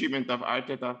after the treatment of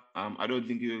Arteta. I don't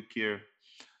think he will care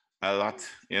a lot,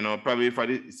 probably for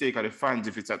the sake of the fans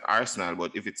if it's at Arsenal,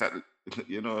 but if it's at,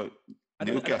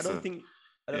 Newcastle, I don't think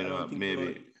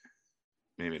maybe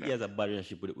not. He has a bad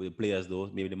relationship with the players, though.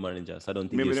 Maybe the manager. So I don't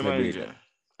think maybe the manager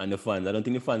and the fans. I don't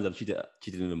think the fans have cheated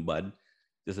him bad.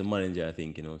 just a manager, I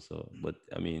think, So, but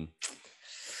I mean,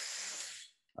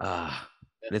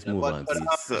 let's move on, But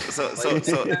please.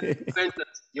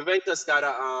 Juventus got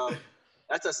a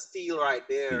that's a steal right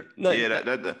there. No, Yeah,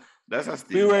 that's a we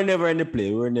steal. were never in the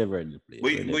play.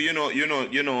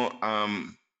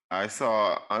 I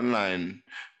saw online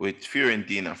with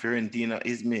Fiorentina. Fiorentina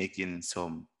is making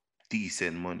some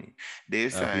decent money. They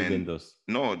signed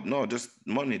just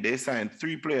money. They signed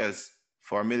 3 players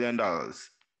for $1 million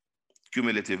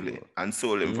cumulatively and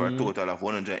sold them for a total of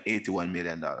 $181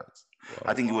 million. Wow.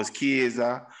 I think it was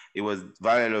Chiesa, it was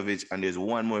Valilovic, and there's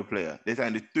one more player. They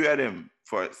signed the 3 of them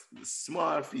for a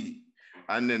small fee.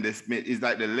 And then it's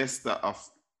like the Leicester of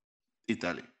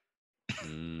Italy.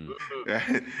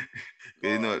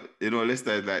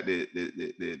 Leicester is like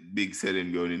the big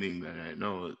selling ground in England right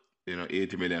now.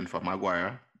 80 million for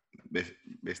Maguire,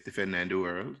 best defender in the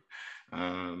world.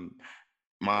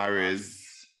 Mahrez,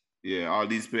 all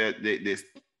these players,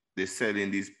 they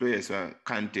selling these players.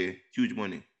 Kante, huge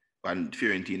money. And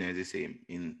Fiorentina is the same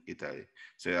in Italy.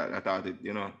 So I thought it,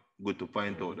 good to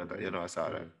point out that, I saw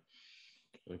that.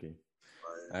 Okay.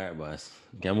 All right, boss.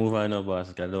 Can move on now, boss.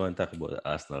 I don't want to talk about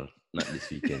Arsenal. Not this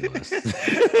weekend, boss.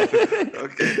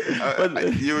 Okay.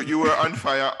 You were on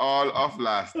fire all of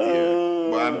last year.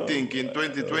 But I'm thinking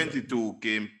 2022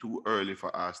 came too early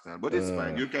for Arsenal. But it's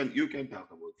fine. You can talk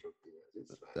about your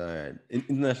players. All right.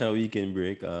 International weekend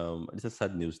break. This is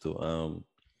sad news too.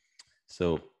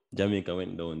 So Jamaica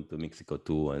went down to Mexico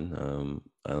 2-1.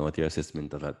 And what your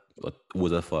assessment of that? What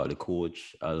was that for? The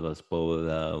coach, Alvarez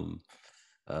Paul,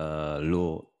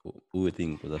 Low, who you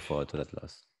think was a fault to that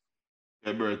loss?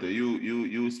 Roberto,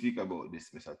 you speak about this,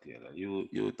 Mr. Taylor.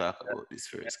 You talk about this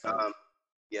first.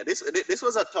 This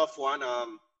was a tough one.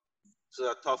 This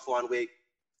was a tough one.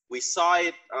 We saw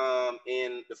it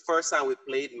in the first time we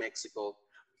played Mexico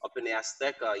up in the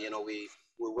Azteca. We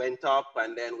went up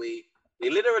and then we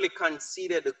literally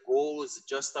conceded the goals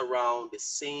just around the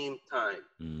same time.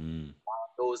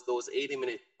 Those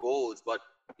 80-minute goals, but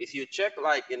if you check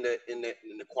like in the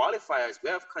qualifiers, we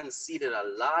have conceded a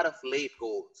lot of late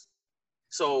goals.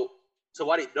 So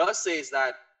what it does say is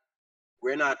that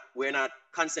we're not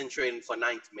concentrating for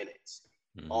 90 minutes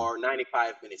or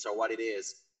 95 minutes or what it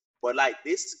is. But like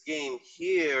this game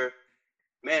here,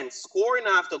 man, scoring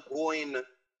after going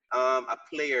a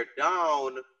player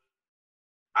down,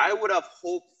 I would have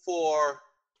hoped for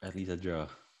at least a draw.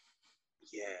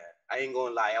 Yeah, I ain't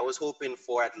gonna lie. I was hoping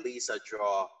for at least a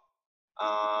draw.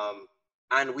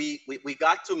 And we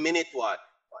got to minute what?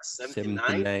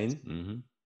 79?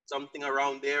 Something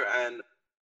around there. And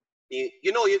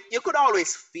you could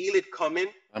always feel it coming.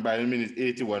 And by the minute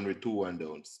 81 with 2-1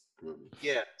 down.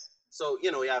 Yeah. So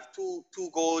you have two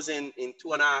goals in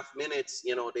 2.5 minutes.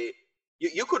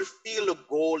 You could feel the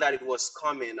goal that it was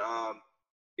coming.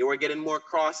 They were getting more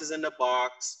crosses in the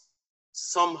box.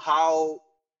 Somehow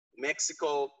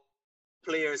Mexico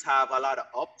players have a lot of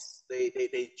ups.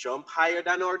 They jump higher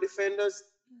than our defenders.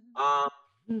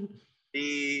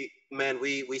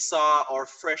 We saw our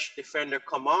fresh defender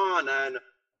come on, and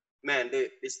man,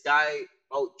 this guy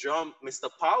out jumped Mr.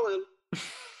 Powell,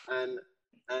 and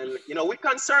we're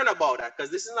concerned about that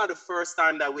because this is not the first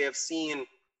time that we have seen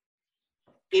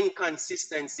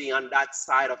inconsistency on that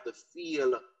side of the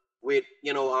field with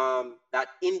that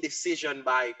indecision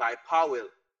by Powell.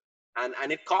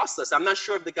 And it cost us. I'm not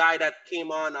sure if the guy that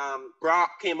came on,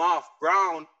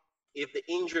 Brown, if the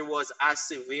injury was as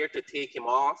severe to take him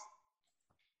off.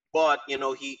 But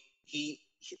he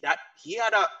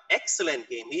had an excellent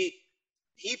game.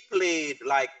 He played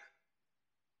like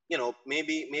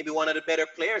maybe one of the better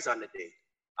players on the day.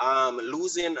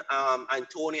 Losing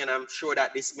Antonio, and I'm sure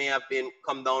that this may have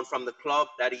come down from the club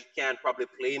that he can't probably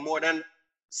play more than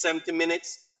 70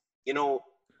 minutes.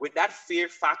 With that fear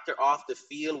factor off the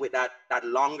field, with that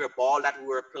longer ball that we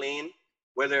were playing,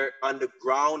 whether on the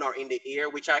ground or in the air,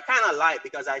 which I kind of like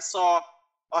because I saw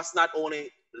us not only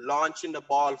launching the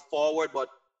ball forward, but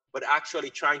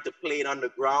actually trying to play it on the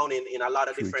ground in a lot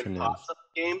of different parts of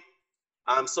the game.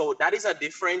 So that is a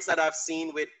difference that I've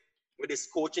seen with this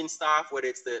coaching staff, whether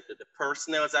it's the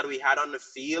personnel that we had on the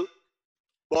field.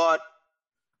 But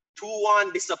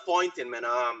 2-1 disappointing, man.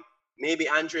 Maybe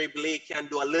Andre Blake can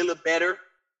do a little better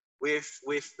with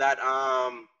that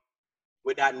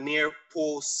near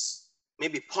post,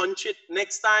 maybe punch it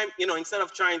next time, instead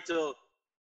of trying to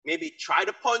maybe try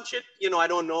to punch it, I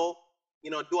don't know,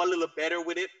 do a little better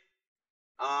with it.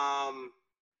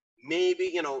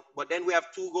 Maybe, but then we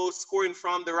have 2 goals scoring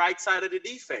from the right side of the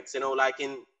defense, like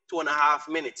in 2.5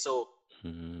 minutes. So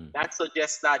that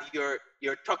suggests that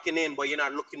you're tucking in, but you're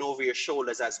not looking over your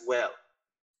shoulders as well.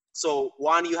 So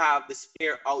one, you have this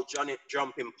player out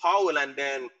jumping Powell, and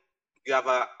then you have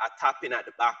a tapping at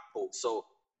the back post.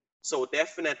 So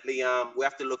definitely we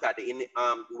have to look at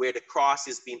where the cross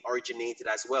is being originated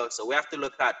as well. So we have to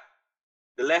look at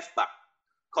the left back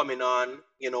coming on.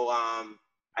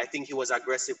 I think he was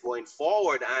aggressive going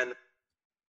forward, and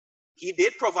he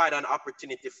did provide an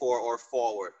opportunity for our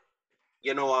forward.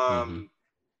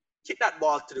 Kick that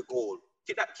ball to the goal.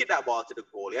 Kick that ball to the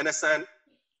goal. You understand?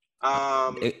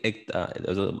 Ekta?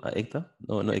 No, Ekta.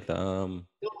 No,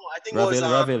 I think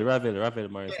Ravel, it was Ravel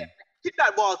Morrison. Yeah, kick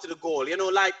that ball to the goal.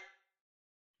 Like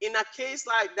in a case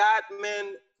like that,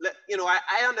 man.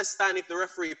 I understand if the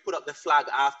referee put up the flag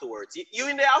afterwards. You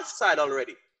in the offside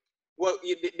already. Well,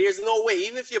 there's no way.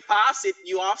 Even if you pass it,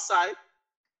 you offside.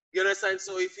 You understand?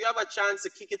 So if you have a chance to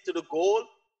kick it to the goal,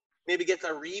 maybe get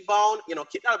a rebound.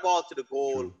 Kick that ball to the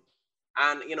goal. True.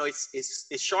 And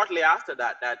it's shortly after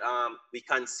that we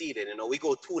conceded. We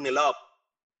go 2-0 up.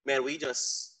 Man, we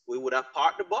would have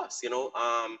parked the bus.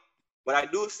 But I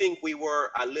do think we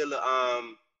were a little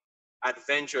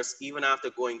adventurous even after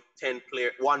going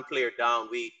one player down.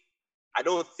 I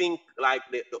don't think like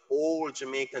the old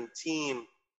Jamaican team,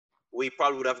 we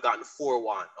probably would have gotten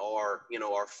 4-1 or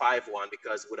 5-1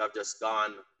 because we would have just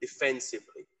gone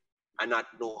defensively and not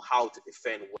know how to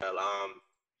defend well.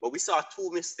 But we saw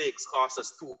 2 mistakes cost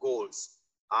us 2 goals,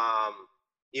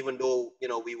 even though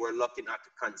we were lucky not to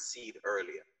concede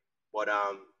earlier. But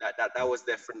that was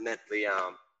definitely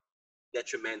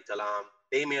detrimental.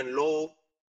 Damian Lowe,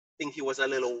 I think he was a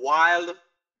little wild.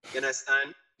 You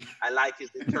understand? I like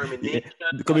his determination.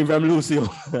 Coming from Lucio.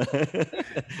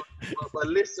 but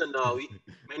listen now,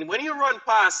 when you run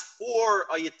past 4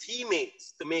 of your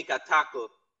teammates to make a tackle,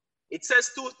 it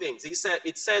says 2 things.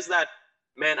 It says that,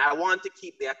 man, I want to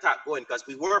keep the attack going because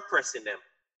we were pressing them.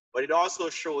 But it also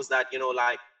shows that,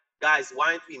 guys,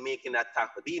 why aren't we making that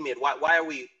tackle? Why are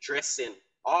we dressing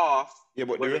off? Yeah,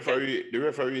 but the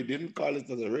referee didn't call it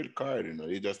as a red card,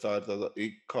 He just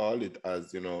he called it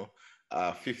as,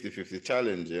 a 50-50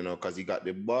 challenge, because he got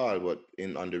the ball, but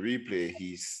on the replay,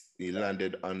 he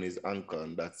landed on his ankle,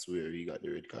 and that's where he got the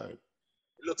red card.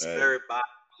 It looks very bad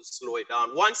to slow it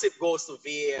down. Once it goes to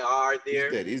VAR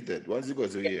there. He's dead. Once it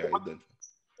goes to VAR, he's done.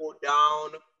 Go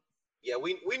down. Yeah,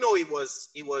 we know he was.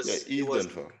 Yeah, he's done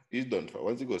for. He's done for.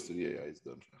 Once he goes to VAR, he's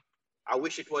done for. I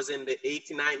wish it was in the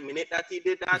 89th minute that he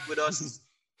did that with us,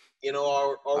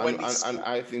 or when we. And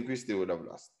I think we still would have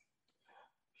lost.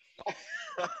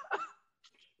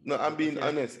 No, I'm being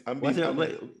honest.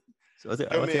 Jamaica. All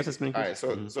right,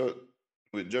 so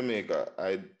with Jamaica,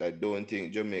 I don't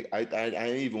think Jamaica.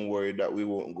 I even worried that we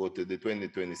won't go to the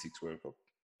 2026 World Cup,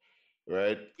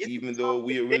 right? Even though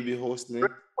we will be hosting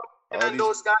it. And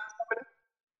those guys coming.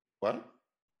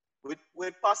 What?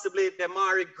 With possibly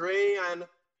Demari Gray and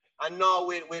now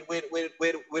with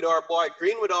our boy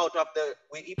Greenwood out of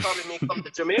he probably may come to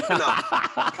Jamaica now.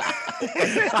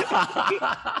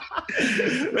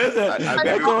 Listen,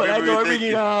 I go bring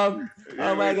it up.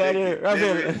 Oh my God,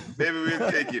 maybe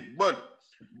we'll take it, but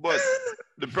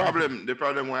the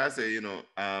problem why I say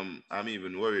I'm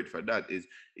even worried for that is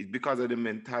because of the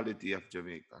mentality of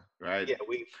Jamaica, right? Yeah,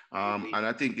 and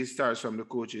I think it starts from the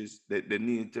coaches that they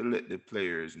need to let the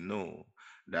players know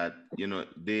that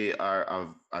they are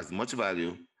of as much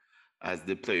value as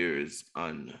the players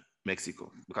on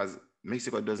Mexico, because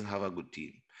Mexico doesn't have a good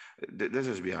team. Let's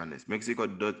just be honest. Mexico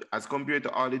does, as compared to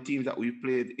all the teams that we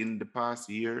played in the past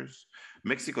years,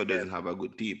 Mexico doesn't have a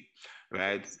good team,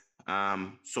 right?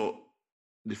 So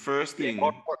the first thing,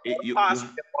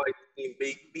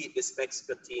 beat this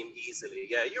Mexican team easily.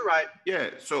 Yeah, you're right.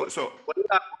 Yeah. So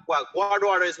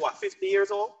Guardiola is 50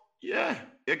 years old? Yeah,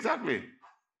 exactly.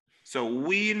 So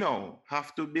we now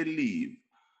have to believe,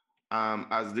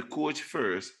 as the coach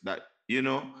first, that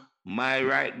my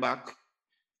right back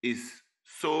is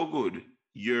so good,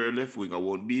 your left winger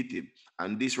won't beat him.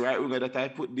 And this right winger that I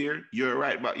put there, your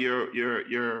right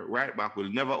back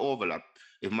will never overlap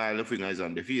if my left winger is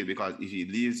on the field, because if he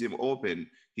leaves him open,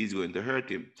 he's going to hurt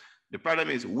him. The problem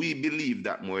is we believe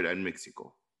that more than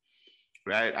Mexico,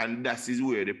 right? And that is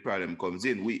where the problem comes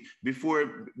in.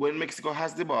 When Mexico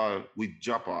has the ball, we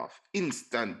drop off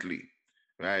instantly,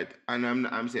 right? And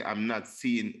I'm saying I'm not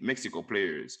seeing Mexico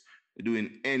players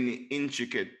doing any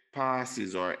intricate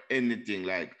passes or anything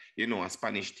like, a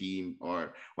Spanish team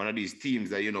or one of these teams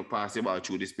that, pass the ball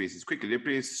through the spaces quickly. They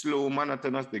play slow,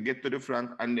 monotonous, they get to the flank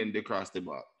and then they cross the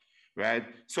ball, right?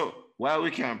 So while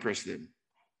we can't press them,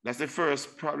 that's the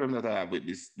first problem that I have with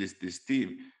this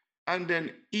team. And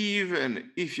then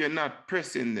even if you're not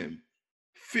pressing them,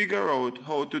 figure out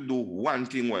how to do one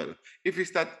thing well. If it's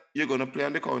that you're going to play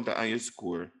on the counter and you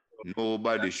score,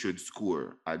 nobody should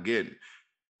score again.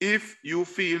 If you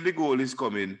feel the goal is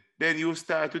coming, then you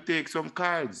start to take some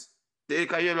cards.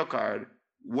 Take a yellow card.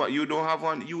 What you don't have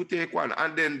one, you take one.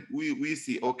 And then we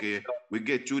see, okay, we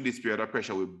get through this period of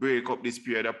pressure. We break up this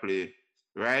period of play,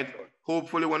 right?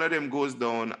 Hopefully one of them goes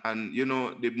down and, you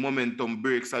know, the momentum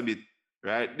breaks a bit,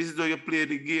 right? This is how you play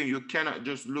the game. You cannot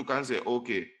just look and say,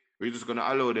 okay, we're just going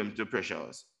to allow them to pressure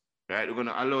us, right? We're going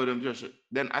to allow them to pressure.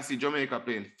 Then I see Jamaica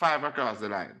playing 5 across the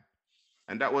line.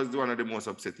 And that was one of the most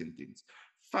upsetting things.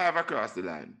 5 across the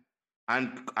line,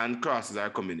 and crosses are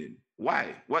coming in.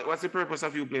 Why? What's the purpose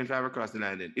of you playing 5 across the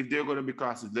line then? If they're going to be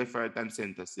crosses left, right, and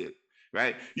center still,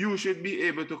 right? You should be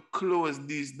able to close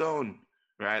these down,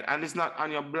 right? And it's not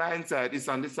on your blind side, it's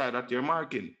on the side that you're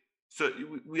marking. So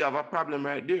we have a problem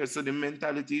right there. So the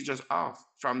mentality is just off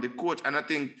from the coach. And I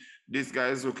think this guy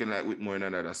is looking like with more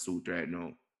than another suit right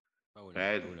now.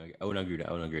 Right? I wouldn't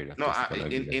agree with that. No,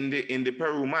 in the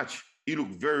Peru match, he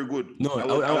looked very good. No,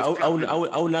 I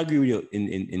wouldn't agree with you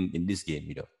in this game,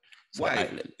 you know. So why?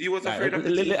 He was afraid of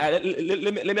the team.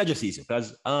 Let me just say so,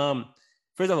 because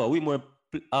first of all, we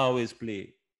always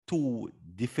play 2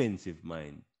 defensive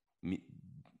mind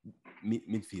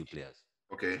midfield players.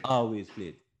 Okay. Always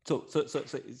played. So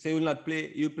you will not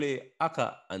play. You play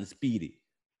Aka and Speedy.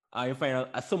 You find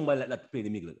somebody like that to play the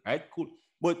middle, right? Cool.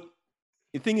 But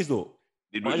the thing is though,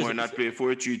 did we not play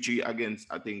 4-3-3 against,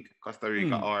 I think, Costa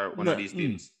Rica or one of these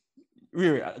teams?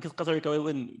 Really, because Costa Rica will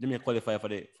win. They may qualify for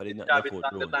the fourth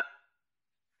round.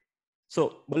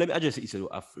 So, but let me address it.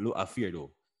 I fear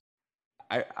though.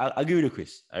 I agree with you,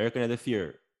 Chris. I reckon the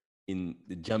fear in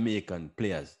the Jamaican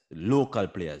players, the local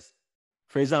players.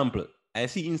 For example, I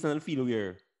see instant field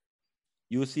where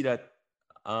you see that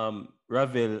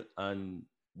Ravel and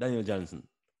Daniel Johnson,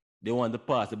 they want to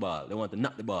pass the ball, they want to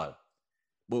knock the ball,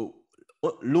 but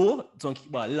low, don't keep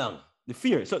the ball long. The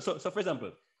fear. So for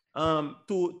example,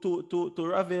 to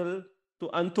Ravel, to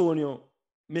Antonio,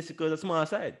 Mexico is a small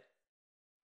side.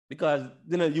 Because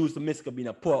they're not used to Mexico being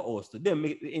a powerhouse to them,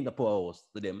 it ain't a powerhouse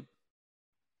to them.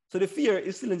 So the fear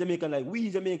is still in Jamaica, like we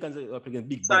Jamaicans are playing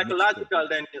big. Psychological,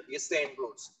 then you're saying,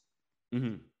 Bruce.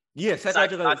 Mm-hmm. Yes,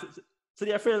 psychological. So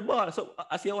they're afraid of the ball. So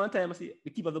I see one time, I see the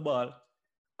keeper of the ball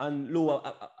and lower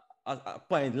a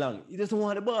point long. He doesn't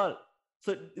want the ball.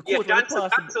 So the coach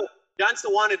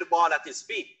Johnson wanted the ball at his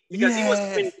feet because he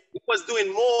was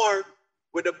doing more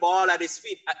with the ball at his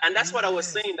feet. And that's what I was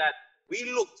saying, that we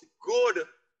looked good.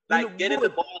 Like getting the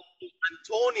ball to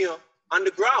Antonio on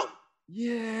the ground.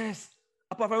 Yes.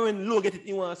 Apart from when Low get it,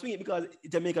 he want to swing it because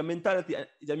it's Jamaican mentality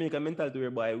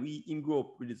whereby we grow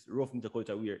up with this rough ninja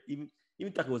culture where even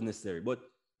tackle was necessary. But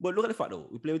look at the fact though,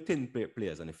 we play with 10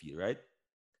 players on the field, right?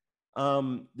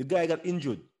 The guy got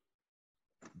injured.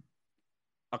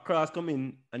 A cross come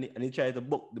in and he tried to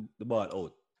buck the ball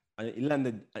out. And he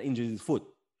landed and injured his foot.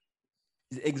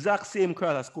 It's the exact same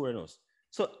cross as scoring us.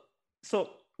 So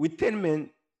with 10 men,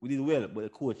 we did well, but the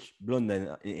coach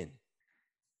blundered in the end.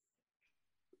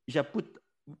 You should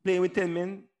playing with 10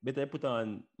 men, better put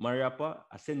on Mariapa,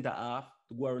 a center half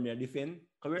to go around there and defend.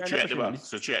 Check the back.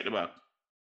 So check the back.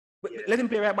 But let him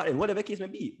play right back then, whatever the case may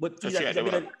be. But so check the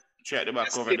back,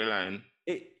 cover the line.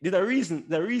 There's a reason,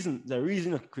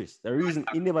 Chris. The reason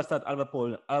he never started Alva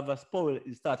Powell. Alva Powell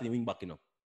is starting wing back, you know.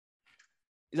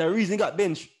 There's a reason he got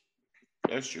benched.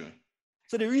 That's true.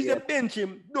 So the reason they bench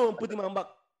him, don't put him on back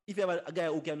if you have a guy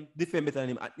who can defend better than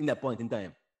him in that point in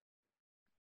time.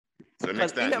 So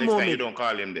next time you don't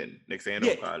call him then. Next time you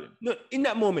don't call him. No, in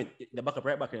that moment, the backup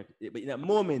right back, but in that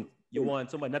moment, you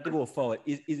want somebody not to go forward.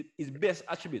 His best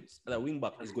attributes as a wing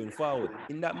back is going forward.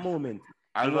 In that moment,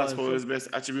 Alva's best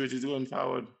attribute is going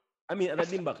forward. I mean, at a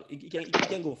wing back, he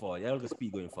can go forward. He has the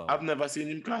speed going forward. I've never seen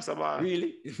him cross a ball.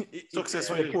 Really?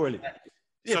 Successfully. Poorly.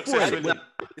 Successfully.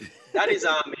 That is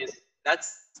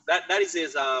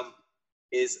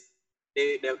his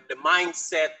the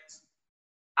mindset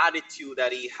attitude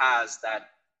that he has that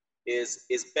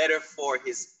is better for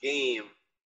his game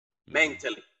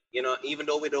mentally. You know, even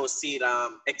though we don't see it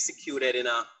executed in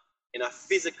a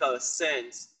physical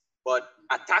sense, but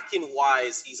attacking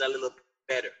wise, he's a little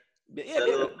better. Yeah,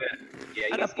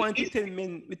 at that point, with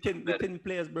 10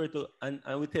 players, Berto, and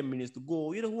with 10 minutes to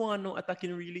go, you don't want no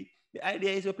attacking really. The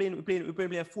idea is we're playing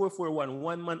a 4-4-1,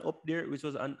 one man up there, which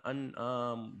was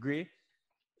on Gray.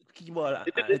 Kick ball and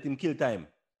let him kill time.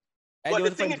 But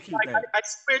the thing is,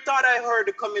 I thought I heard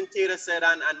the commentator said,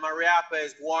 and Mariapa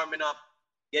is warming up,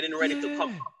 getting ready to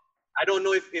come up. I don't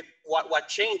know if what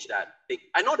changed that.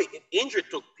 I know the injury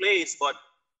took place, but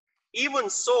even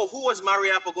so, who was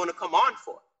Mariapa going to come on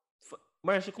for?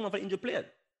 Mariapa should come on for injured player.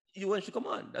 He should come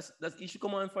on. He should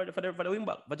come on for the wing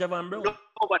back, for Javan Brown. No,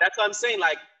 but that's what I'm saying.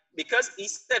 Like, because he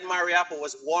said Mariappa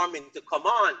was warming to come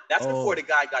on. That's before the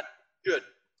guy got injured.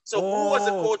 So who was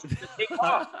the coach to take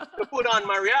off to put on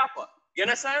Mariappa? You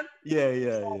understand? Yeah.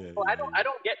 I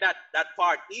don't get that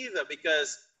part either,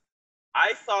 because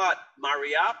I thought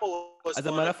Mariappa was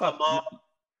going to come off.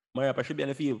 Mariappa should be on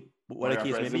the field. What the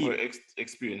case may be.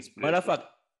 Experienced player. Matter of fact,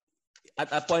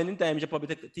 at a point in time, you should probably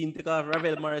take the team, take off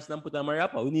Ravel Morrison and put on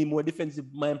Mariappa. We need more defensive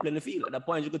mind playing the field. At that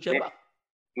point, you could check back.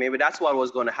 Maybe that's what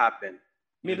was going to happen.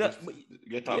 Maybe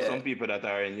get off some people that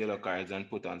are in yellow cards and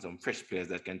put on some fresh players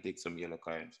that can take some yellow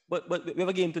cards. But we have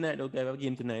a game tonight, though. We have a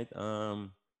game tonight. You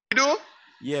do?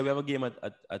 Yeah, we have a game at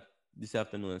this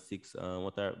afternoon at 6.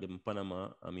 What are the Panama?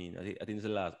 I mean, I think it's the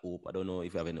last hope. I don't know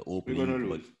if you have any hope. We're gonna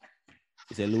lose.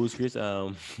 It's a lose, Chris.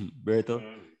 Berto.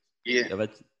 Yeah. You have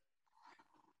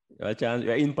a chance.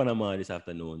 We're in Panama this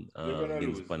afternoon. We're gonna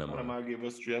lose. Panama. Panama gave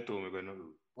us 3 at home. We're gonna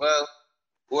lose.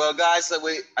 Well, guys,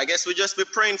 I guess we just be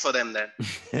praying for them then.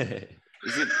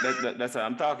 You see, that's what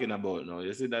I'm talking about now.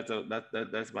 You see, that's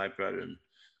my problem.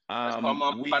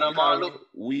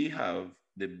 We have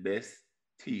the best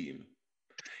team.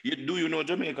 Do you know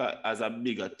Jamaica has a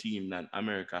bigger team than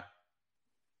America?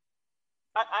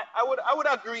 I would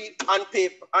agree on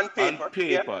paper. On paper,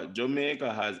 yeah.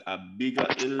 Jamaica has a bigger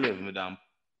 11 than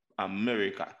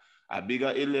America, a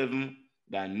bigger 11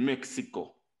 than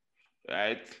Mexico,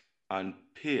 right? On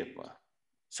paper.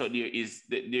 So there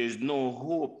is no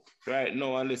hope right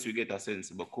now unless we get a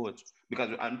sensible coach. Because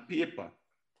on paper,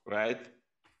 right,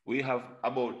 we have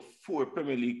about 4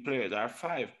 Premier League players or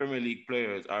 5 Premier League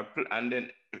players, and then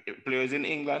players in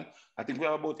England. I think we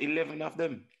have about 11 of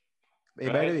them. Hey,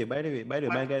 right? By the way,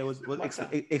 my guy was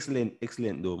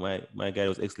excellent though. My guy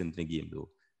was excellent in the game though.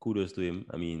 Kudos to him.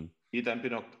 I mean, Ethan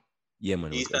Pinnock. Yeah,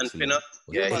 man. Ethan Pinnock.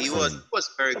 Yeah, he was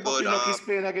very good. Pinnock is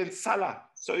playing against Salah,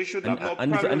 so he should have no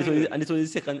problem. And this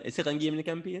was his second game in the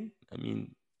campaign. I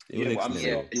mean, he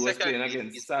was playing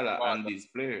against Salah and these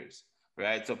players,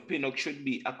 right? So Pinnock should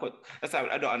be that's how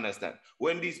I don't understand.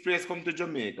 When these players come to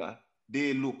Jamaica,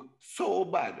 they look so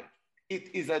bad.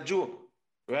 It is a joke,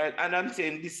 right? And I'm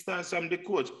saying this starts from the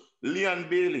coach. Leon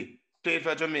Bailey played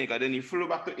for Jamaica, then he flew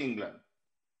back to England,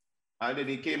 and then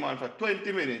he came on for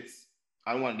 20 minutes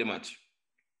and won the match,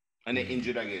 and then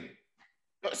injured again.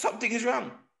 But something is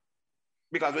wrong,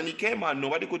 because when he came on,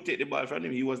 nobody could take the ball from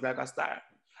him. He was like a star.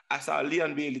 I saw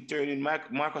Leon Bailey turning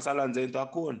Marcus Alonso into a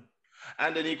cone,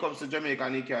 and then he comes to Jamaica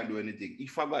and he can't do anything. He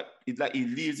forgot. It's like he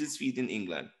leaves his feet in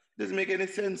England. Doesn't make any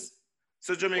sense.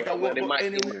 So Jamaica won't go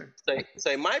anywhere. So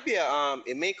it might be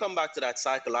it may come back to that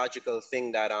psychological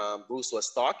thing that Bruce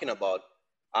was talking about.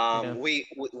 We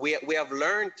have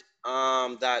learned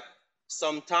that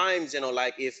sometimes,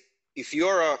 like if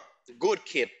you're a good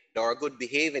kid or a good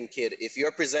behaving kid, if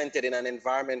you're presented in an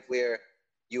environment where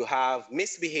you have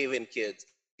misbehaving kids,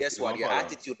 guess what? Your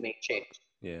attitude may change.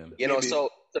 Yeah.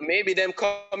 So maybe them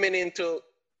coming into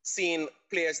seeing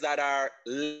players that are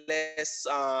less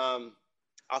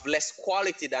of less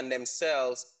quality than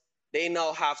themselves, they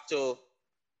now have to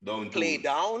play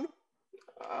down.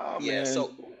 Man.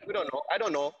 So we don't know. I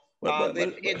don't know.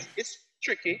 It's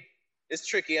tricky. It's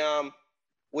tricky.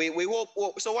 We will.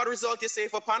 So what result you say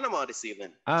for Panama this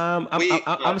evening? I'm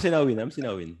saying a win. I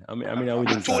mean a win.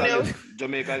 2-0.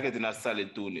 Jamaica getting a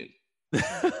solid 2-0.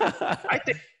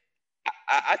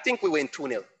 I think we win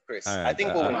 2-0, Chris. Right, I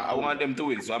think we'll win. I want them to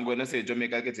win, so I'm going to say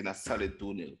Jamaica getting a solid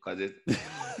 2-0 because it's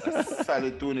a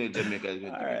solid 2-0 Jamaica is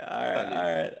going to win.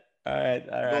 All right.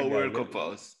 No World Cup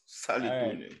house. Solid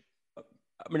 2-0. I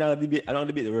mean, I don't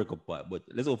debate the World Cup part, but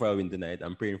let's hope for a win tonight.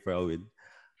 I'm praying for a win.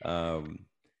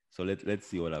 So let's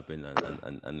see what happens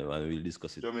and we'll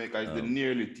discuss it. Jamaica is the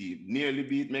nearly team. Nearly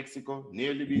beat Mexico.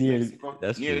 Nearly beat Mexico.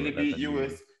 Nearly beat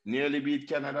US. Nearly beat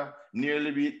Canada. Nearly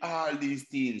beat all these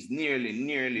teams.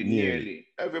 Nearly.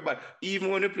 Everybody. Even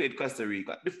when they played Costa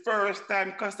Rica. The first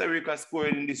time Costa Rica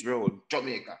scored in this road,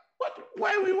 Jamaica.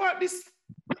 Why we want this?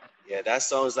 Yeah, that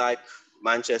sounds like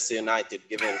Manchester United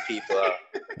giving people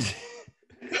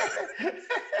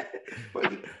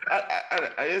But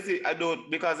I see. I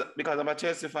don't because I'm a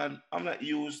Chelsea fan. I'm not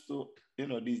used to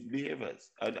these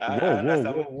behaviors. I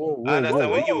understand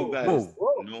what you guys.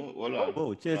 No, hold on.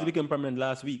 Whoa, Chelsea became permanent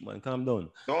last week, man. Calm down.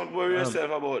 Don't worry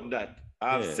yourself about that.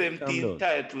 I have 17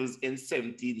 titles in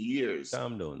 17 years.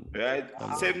 Calm down. Right?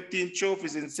 17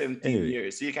 trophies in 17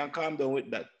 years. So you can calm down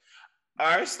with that.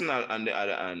 Arsenal, on the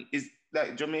other hand, is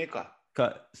like Jamaica.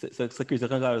 So Chris, I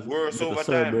can call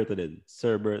Sir Berto then.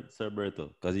 Sir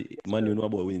Berto. Because man, you know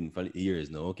about winning for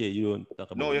years now. Okay, you don't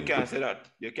talk about No, you can't say that.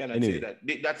 You cannot say that.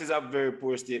 That is a very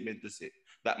poor statement to say.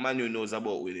 That Manu knows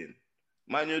about winning.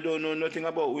 Manu don't know nothing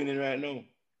about winning right now.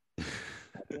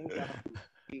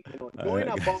 knowing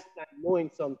about and knowing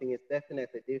something is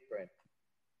definitely different.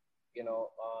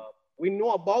 We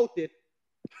know about it.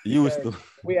 Used to.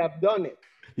 We have done it.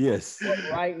 Yes. But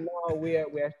right now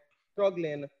we're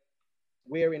struggling,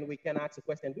 wherein we can ask the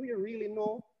question: do you really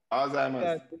know?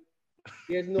 Alzheimer's.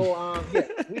 There's no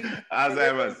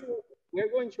Alzheimer's. We're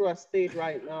going through a state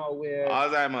right now where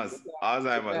Alzheimer's.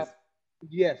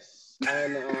 Yes,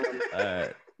 and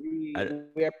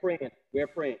we're praying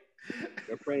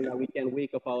that we can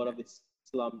wake up out of this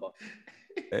slumber.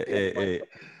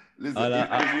 Listen,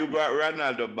 if you brought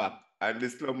Ronaldo back and the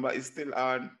slumber is still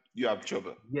on, you have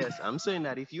trouble. Yes, I'm saying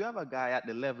that if you have a guy at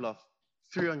the level of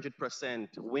 300%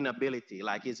 winnability,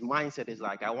 like his mindset is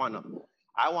like, I wanna,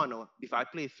 if I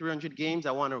play 300 games,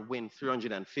 I wanna win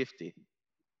 350.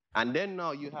 And then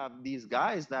now you have these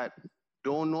guys that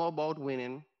don't know about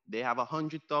winning. They have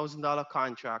 $100,000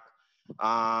 contract.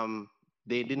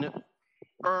 They didn't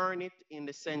earn it in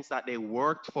the sense that they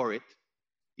worked for it.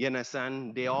 You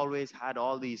understand? They always had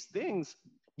all these things.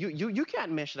 You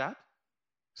can't mesh that.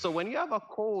 So when you have a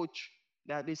coach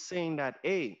that is saying that,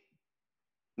 hey,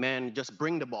 man, just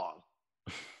bring the ball.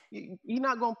 He's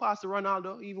not going to pass to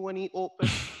Ronaldo even when he open.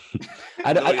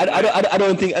 I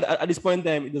don't think at this point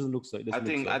in time it doesn't look so. I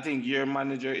think your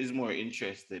manager is more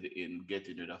interested in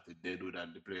getting rid of the deadwood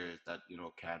and the players that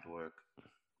can't work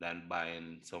than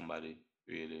buying somebody.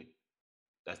 Really,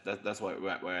 that's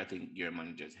where I think your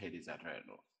manager's head is at right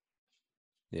now.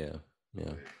 Yeah.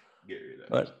 Get rid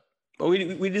of it. But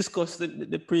we discussed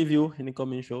the preview in the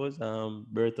coming shows.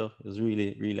 Bertha, it was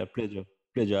really a pleasure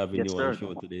having you on the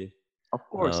show today. Of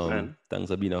course, man. Thanks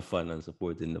for being a fan and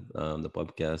supporting the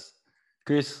podcast.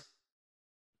 Chris,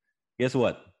 guess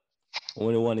what?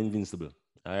 Only one invincible.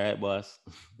 All right, boss.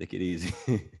 Take it easy.